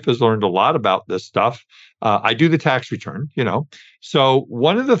my wife has learned a lot about this stuff. I do the tax return, So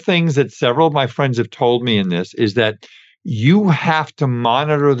one of the things that several of my friends have told me in this is that you have to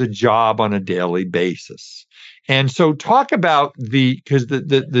monitor the job on a daily basis. And so talk about because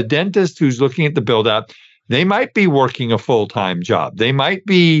the dentist who's looking at the build out, they might be working a full-time job. They might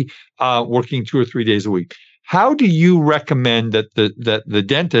be working 2 or 3 days a week. How do you recommend that the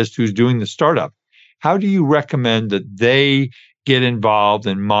dentist who's doing the startup, how do you recommend that they get involved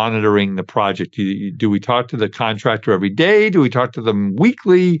in monitoring the project? Do we talk to the contractor every day? Do we talk to them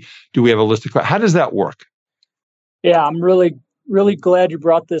weekly? Do we have a list of, how does that work? Yeah, I'm really, really glad you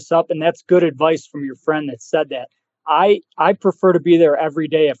brought this up. And that's good advice from your friend that said that. I prefer to be there every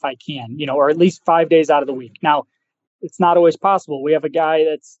day if I can, or at least 5 days out of the week. Now, it's not always possible. We have a guy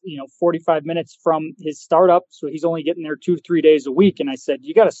that's, 45 minutes from his startup. So he's only getting there 2-3 days a week. And I said,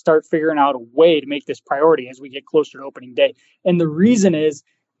 you got to start figuring out a way to make this priority as we get closer to opening day. And the reason is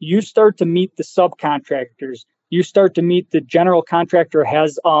you start to meet the subcontractors. You start to meet the general contractor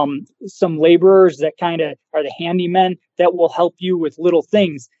has some laborers that kind of are the handymen that will help you with little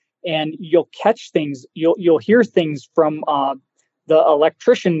things. And you'll catch things. You'll hear things from the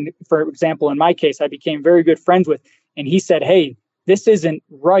electrician, for example. In my case, I became very good friends with. And he said, hey, this isn't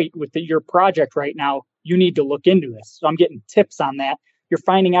right with your project right now. You need to look into this. So I'm getting tips on that. You're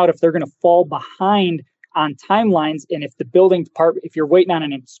finding out if they're going to fall behind on timelines. And if the building department, if you're waiting on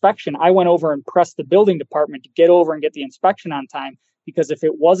an inspection, I went over and pressed the building department to get over and get the inspection on time. Because if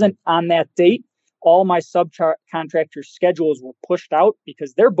it wasn't on that date, all my subcontractors' schedules were pushed out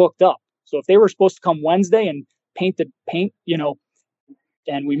because they're booked up. So if they were supposed to come Wednesday and paint,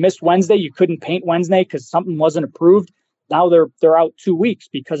 and we missed Wednesday, you couldn't paint Wednesday because something wasn't approved. Now they're out 2 weeks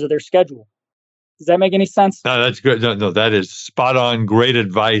because of their schedule. Does that make any sense? No, that's good. No, that is spot on. Great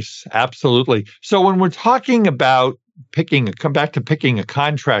advice. Absolutely. So when we're talking about come back to picking a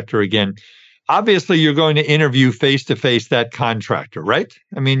contractor again, obviously you're going to interview face-to-face that contractor, right?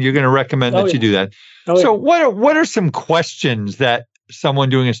 I mean, you're going to recommend that you do that. So what are some questions that someone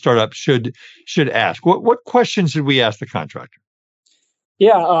doing a startup should ask? What questions should we ask the contractor?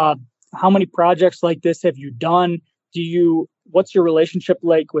 Yeah. How many projects like this have you done? What's your relationship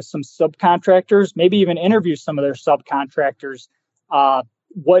like with some subcontractors? Maybe even interview some of their subcontractors.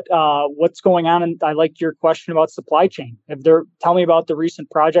 What's going on? And I like your question about supply chain. Tell me about the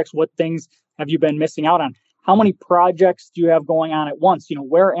recent projects. What things have you been missing out on? How many projects do you have going on at once?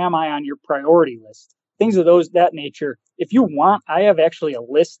 Where am I on your priority list? Things of that nature. If you want, I have actually a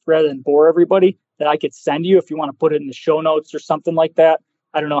list rather than bore everybody that I could send you if you want to put it in the show notes or something like that.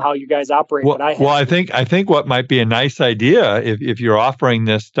 I don't know how you guys operate, but I have. Well, I think what might be a nice idea if you're offering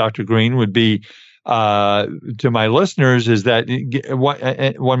this, Dr. Green, would be to my listeners is that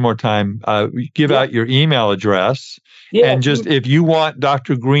one more time, give out your email address, and just if you want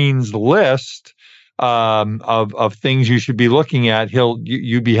Dr. Green's list of things you should be looking at,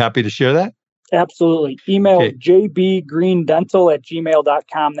 you'd be happy to share that. Absolutely. Email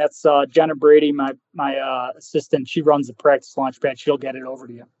jbgreendental@gmail.com. That's Jenna Brady, my assistant. She runs the Practice Launchpad. She'll get it over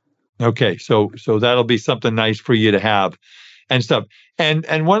to you. Okay. So that'll be something nice for you to have and stuff. And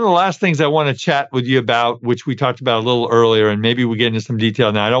one of the last things I want to chat with you about, which we talked about a little earlier, and maybe we'll get into some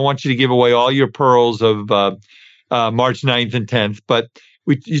detail now. I don't want you to give away all your pearls of March 9th and 10th, but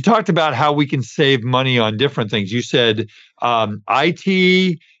you talked about how we can save money on different things. You said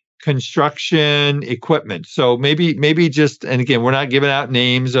IT, construction, equipment. So maybe just, and again, we're not giving out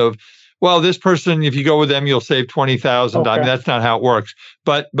names of well, this person, if you go with them, you'll save 20,000. I mean, that's not how it works.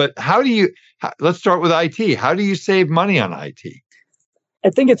 But let's start with IT. How do you save money on IT? I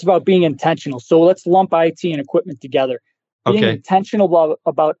think it's about being intentional. So let's lump IT and equipment together. Being intentional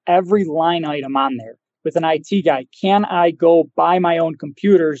about every line item on there. With an IT guy, can I go buy my own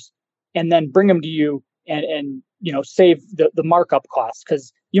computers and then bring them to you and save the markup costs?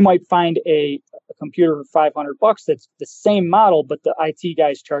 Because you might find a computer for $500 that's the same model, but the IT guy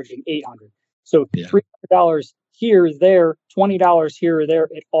is charging $800. So $300 here, there, $20 here or there,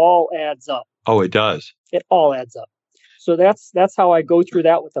 it all adds up. Oh, it does. It all adds up. So that's how I go through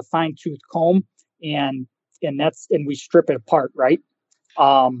that with a fine-tooth comb, and we strip it apart, right?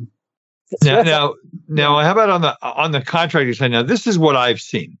 Now, how about on the contractor side? Now, this is what I've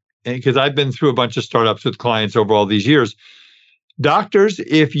seen, because I've been through a bunch of startups with clients over all these years. Doctors,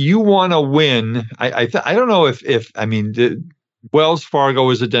 if you want to win, I don't know if Wells Fargo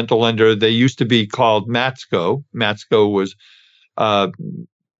is a dental lender. They used to be called Matsco. Matsco was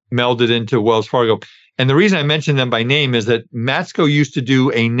melded into Wells Fargo. And the reason I mention them by name is that Matsco used to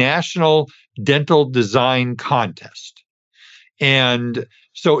do a national dental design contest. And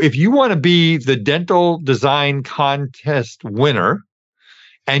so if you want to be the dental design contest winner,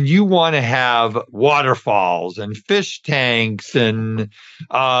 and you want to have waterfalls and fish tanks and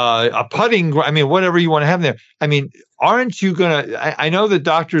a putting, whatever you want to have there. Aren't you going to, I know that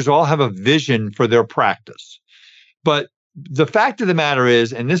doctors all have a vision for their practice, but the fact of the matter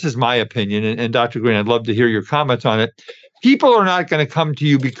is, and this is my opinion, and Dr. Green, I'd love to hear your comments on it. People are not going to come to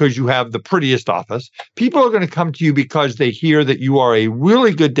you because you have the prettiest office. People are going to come to you because they hear that you are a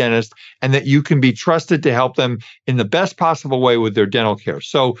really good dentist and that you can be trusted to help them in the best possible way with their dental care.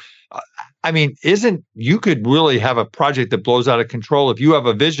 So, you could really have a project that blows out of control if you have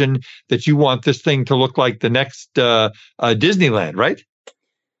a vision that you want this thing to look like the next Disneyland, right?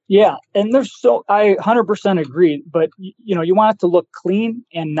 Yeah, and I 100% agree, but you want it to look clean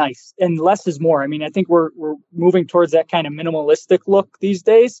and nice, and less is more. I think we're moving towards that kind of minimalistic look these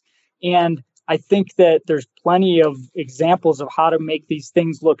days, and I think that there's plenty of examples of how to make these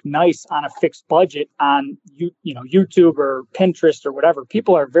things look nice on a fixed budget on YouTube or Pinterest or whatever.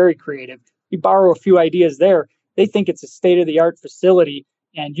 People are very creative. You borrow a few ideas there, they think it's a state-of-the-art facility,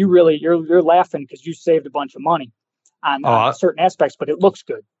 and you're laughing because you saved a bunch of money on certain aspects, but it looks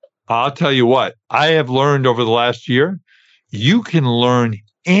good. I'll tell you what, I have learned over the last year, you can learn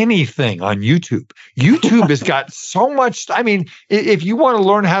anything on YouTube. YouTube has got so much. If you want to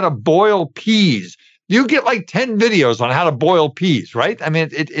learn how to boil peas, you get like 10 videos on how to boil peas, right?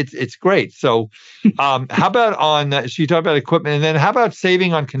 It's great. So how about so you talk about equipment, and then how about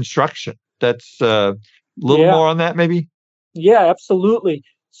saving on construction? That's a little more on that maybe? Yeah, absolutely.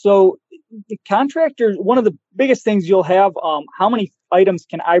 So the contractor, one of the biggest things you'll have, how many items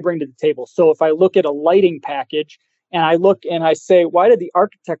can I bring to the table? So if I look at a lighting package and I look and I say, why did the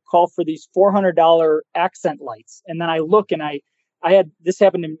architect call for these $400 accent lights? And then I look and I had, this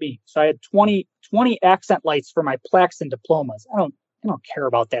happened to me. So I had 20 accent lights for my plaques and diplomas. I don't care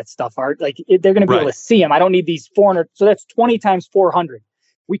about that stuff, Art. They're going to be able to see them. I don't need these 400. So that's 20 times 400.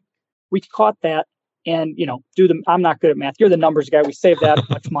 We caught that. And, I'm not good at math. You're the numbers guy. We saved that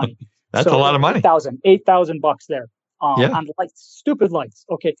much money. That's a lot of money. $8,000 there on lights, stupid lights.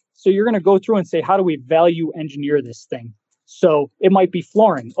 Okay. So you're going to go through and say, how do we value engineer this thing? So it might be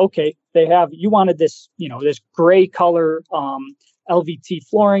flooring. Okay. You wanted this, this gray color LVT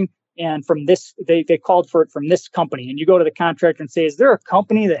flooring. And from this, they called for it from this company. And you go to the contractor and say, is there a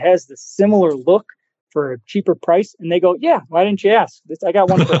company that has the similar look for a cheaper price? And they go, yeah, why didn't you ask? I got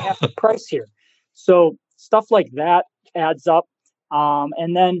one for half the price here. So stuff like that adds up.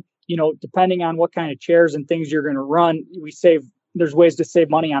 And then, depending on what kind of chairs and things you're going to run, there's ways to save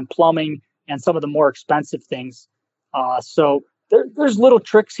money on plumbing and some of the more expensive things. So there's little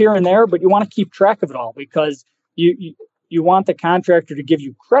tricks here and there, but you want to keep track of it all because you want the contractor to give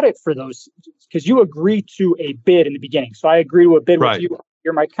you credit for those because you agree to a bid in the beginning. So I agree to a bid with you.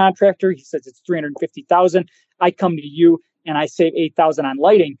 You're my contractor. He says it's $350,000. I come to you and I save $8,000 on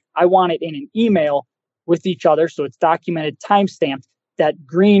lighting. I want it in an email with each other, so it's documented, timestamped. That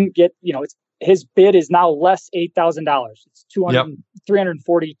Green his bid is now less $8,000. It's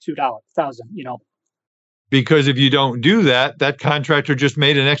 $342,000. Because if you don't do that, that contractor just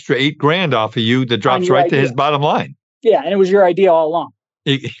made an extra $8,000 off of you that drops right to his bottom line. Yeah, and it was your idea all along.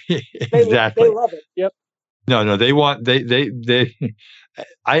 Exactly. They love it. Yep. No, they want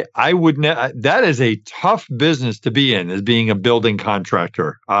I would that is a tough business to be in as being a building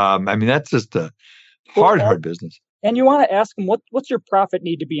contractor. That's just a hard business. And you want to ask them, what's your profit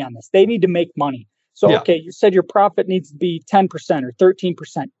need to be on this? They need to make money. So, Yeah. okay, you said your profit needs to be 10% or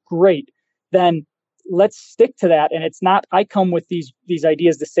 13%. Great. Then let's stick to that. And it's not, I come with these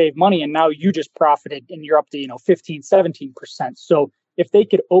ideas to save money, and now you just profited and you're up to, 15, 17%. So if they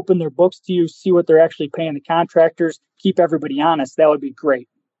could open their books to you, see what they're actually paying the contractors, keep everybody honest, that would be great.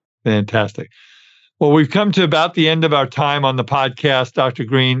 Fantastic. Well, we've come to about the end of our time on the podcast, Dr.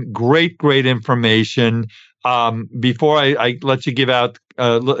 Green. Great information. Before I let you give out,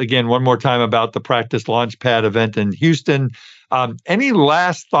 again, one more time about the Practice Launchpad event in Houston, any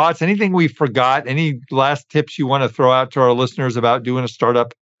last thoughts, anything we forgot, any last tips you want to throw out to our listeners about doing a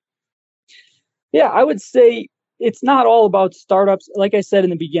startup? Yeah, I would say it's not all about startups. Like I said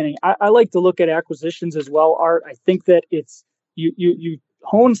in the beginning, I like to look at acquisitions as well, Art. I think that it's you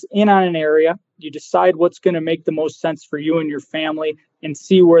hone in on an area, you decide what's going to make the most sense for you and your family, and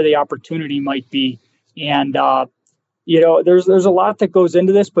see where the opportunity might be. And there's a lot that goes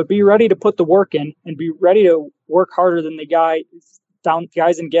into this, but be ready to put the work in and be ready to work harder than the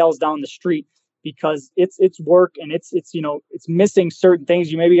guys and gals down the street, because it's work, and it's missing certain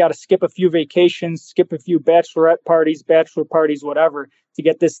things. You maybe got to skip a few vacations, skip a few bachelor parties, whatever, to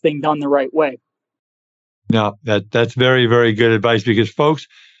get this thing done the right way. No, that's very, very good advice, because folks,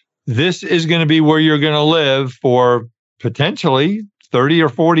 this is going to be where you're going to live for potentially 30 or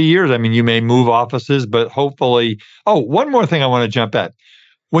 40 years. I mean, you may move offices, but hopefully. Oh, one more thing I want to jump at.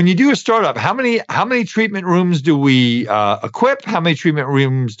 When you do a startup, how many treatment rooms do we equip? How many treatment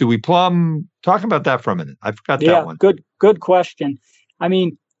rooms do we plumb? Talk about that for a minute. I forgot that one. Good question. I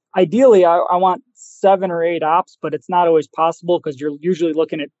mean, ideally, I want 7 or 8 ops, but it's not always possible because you're usually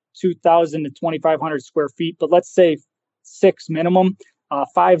looking at 2,000 to 2,500 square feet. But let's say 6 minimum.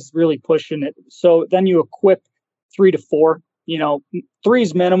 5's really pushing it. So then you equip 3 to 4.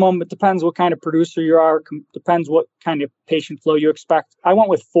 3's minimum. It depends what kind of producer you are. Depends what kind of patient flow you expect. I went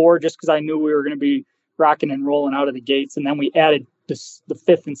with 4 just because I knew we were going to be rocking and rolling out of the gates. And then we added the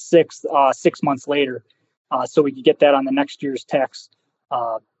 5th and 6th 6 months later, so we could get that on the next year's tax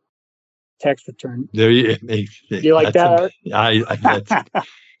return. There you like that?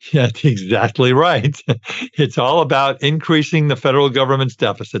 That's exactly right. It's all about increasing the federal government's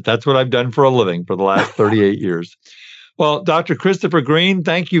deficit. That's what I've done for a living for the last 38 years. Well, Dr. Christopher Green,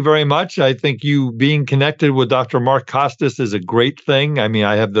 thank you very much. I think you being connected with Dr. Mark Costes is a great thing. I mean,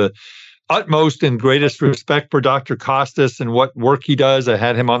 I have the utmost and greatest respect for Dr. Costes and what work he does. I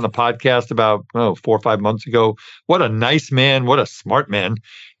had him on the podcast about 4 or 5 months ago. What a nice man. What a smart man.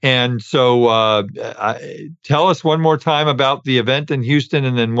 And so tell us one more time about the event in Houston,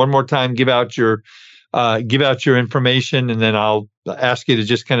 and then one more time give out your information, and then I'll ask you to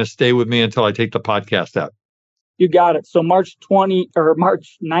just kind of stay with me until I take the podcast out. You got it. So March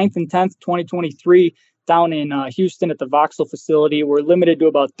 9th and 10th, 2023, down in Houston at the Voxel facility. We're limited to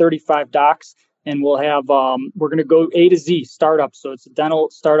about 35 docs, and we'll have we're going to go A to Z startup. So it's a dental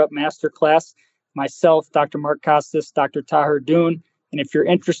startup masterclass. Myself, Dr. Mark Costes, Dr. Tahir Doon. And if you're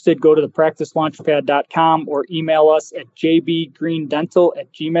interested, go to thepracticelaunchpad.com or email us at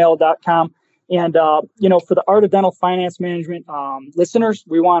jbgreendental@gmail.com. And, for the Art of Dental Finance Management listeners,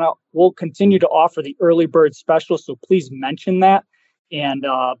 we'll continue to offer the early bird special. So please mention that. And,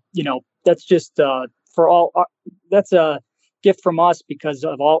 that's just for all, that's a gift from us because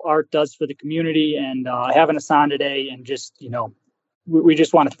of all Art does for the community, and having us on today. And just, we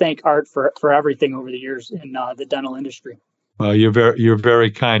just want to thank Art for everything over the years in the dental industry. Well, you're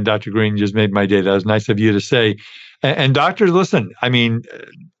very kind, Dr. Green. You just made my day. That was nice of you to say. And doctors, listen, I mean,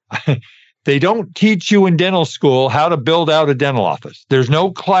 they don't teach you in dental school how to build out a dental office. There's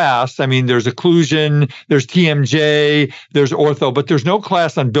no class. I mean, there's occlusion, there's TMJ, there's ortho, but there's no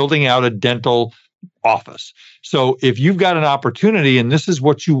class on building out a dental office. So if you've got an opportunity and this is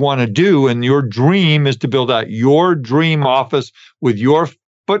what you want to do, and your dream is to build out your dream office with your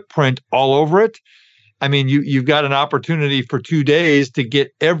footprint all over it, I mean, you've got an opportunity for 2 days to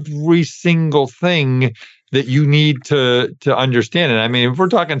get every single thing that you need to understand it. I mean, if we're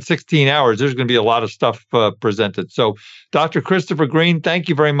talking 16 hours, there's going to be a lot of stuff presented. So, Dr. Christopher Green, thank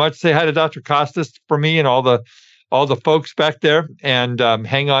you very much. Say hi to Dr. Costes for me and all the folks back there. And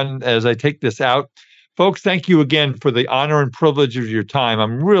hang on as I take this out. Folks, thank you again for the honor and privilege of your time.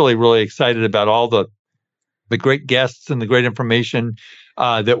 I'm really, really excited about all the great guests and the great information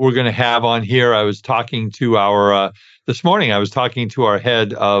that we're going to have on here. I was talking to this morning, I was talking to our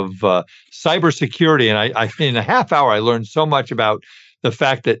head of cybersecurity, and I in a half hour, I learned so much about the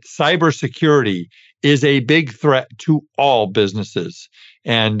fact that cybersecurity is a big threat to all businesses.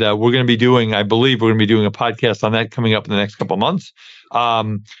 And I believe we're going to be doing a podcast on that coming up in the next couple of months.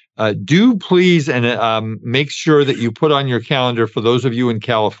 Do please and make sure that you put on your calendar, for those of you in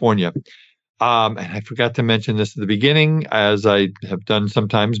California, And I forgot to mention this at the beginning, as I have done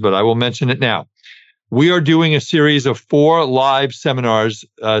sometimes, but I will mention it now. We are doing a series of 4 live seminars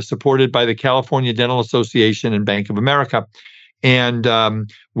supported by the California Dental Association and Bank of America. And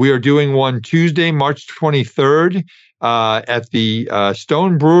we are doing one Tuesday, March 23rd at the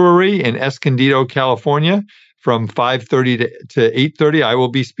Stone Brewery in Escondido, California, from 5:30 to 8:30. I will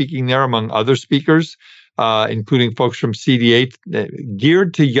be speaking there among other speakers, including folks from CD8,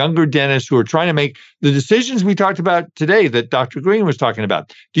 geared to younger dentists who are trying to make the decisions we talked about today that Dr. Green was talking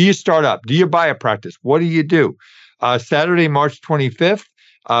about. Do you start up? Do you buy a practice? What do you do? Saturday, March 25th,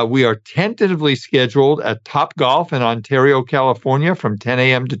 we are tentatively scheduled at Topgolf in Ontario, California from 10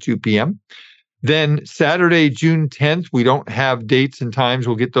 a.m. to 2 p.m. Then Saturday, June 10th, we don't have dates and times.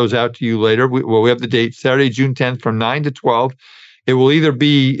 We'll get those out to you later. We have the date, Saturday, June 10th from 9 to 12. It'll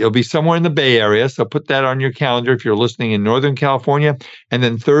be somewhere in the Bay Area. So put that on your calendar if you're listening in Northern California. And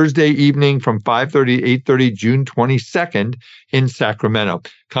then Thursday evening from 5:30 to 8:30, June 22nd in Sacramento.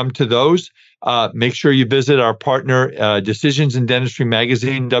 Come to those. Make sure you visit our partner, Decisions in Dentistry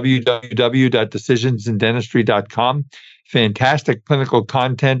magazine, www.decisionsindentistry.com. Fantastic clinical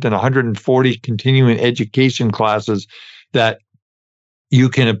content and 140 continuing education classes that you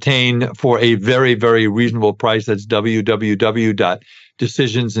can obtain for a very, very reasonable price. That's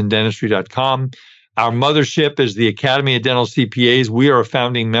www.decisionsindentistry.com. Our mothership is the Academy of Dental CPAs. We are a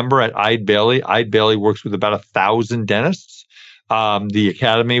founding member at Eide Bailly. Eide Bailly works with about 1,000 dentists. The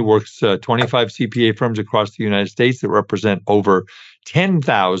Academy works 25 CPA firms across the United States that represent over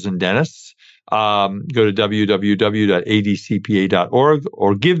 10,000 dentists. Go to www.adcpa.org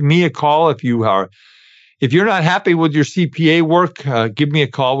or give me a call if you're not happy with your CPA work. Give me a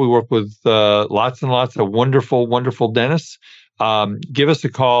call. We work with lots and lots of wonderful, wonderful dentists. Give us a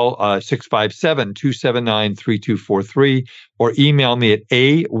call, 657-279-3243, or email me at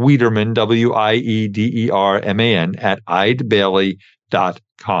awiederman, WIEDERMAN, at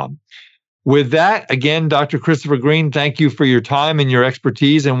eidebailly.com. With that, again, Dr. Christopher Green, thank you for your time and your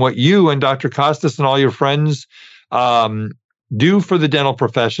expertise and what you and Dr. Costas and all your friends do for the dental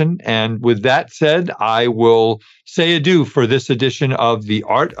profession. And with that said, I will say adieu for this edition of The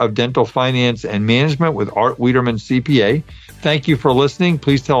Art of Dental Finance and Management with Art Wiederman, CPA. Thank you for listening.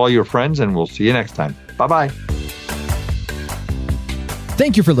 Please tell all your friends, and we'll see you next time. Bye-bye.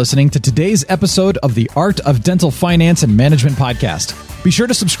 Thank you for listening to today's episode of the Art of Dental Finance and Management podcast. Be sure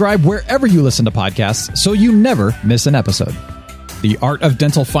to subscribe wherever you listen to podcasts so you never miss an episode. The Art of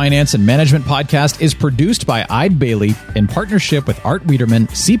Dental Finance and Management podcast is produced by Eide Bailly in partnership with Art Wiederman,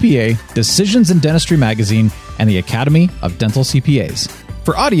 CPA, Decisions in Dentistry magazine, and the Academy of Dental CPAs.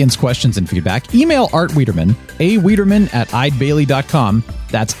 For audience questions and feedback, email Art Wiederman, awiederman@eidebailly.com.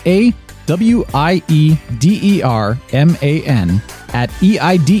 That's AWIEDERMAN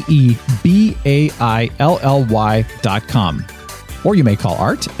 @EIDEBAILLY.com. Or you may call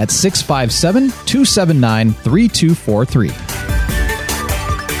Art at 657-279-3243.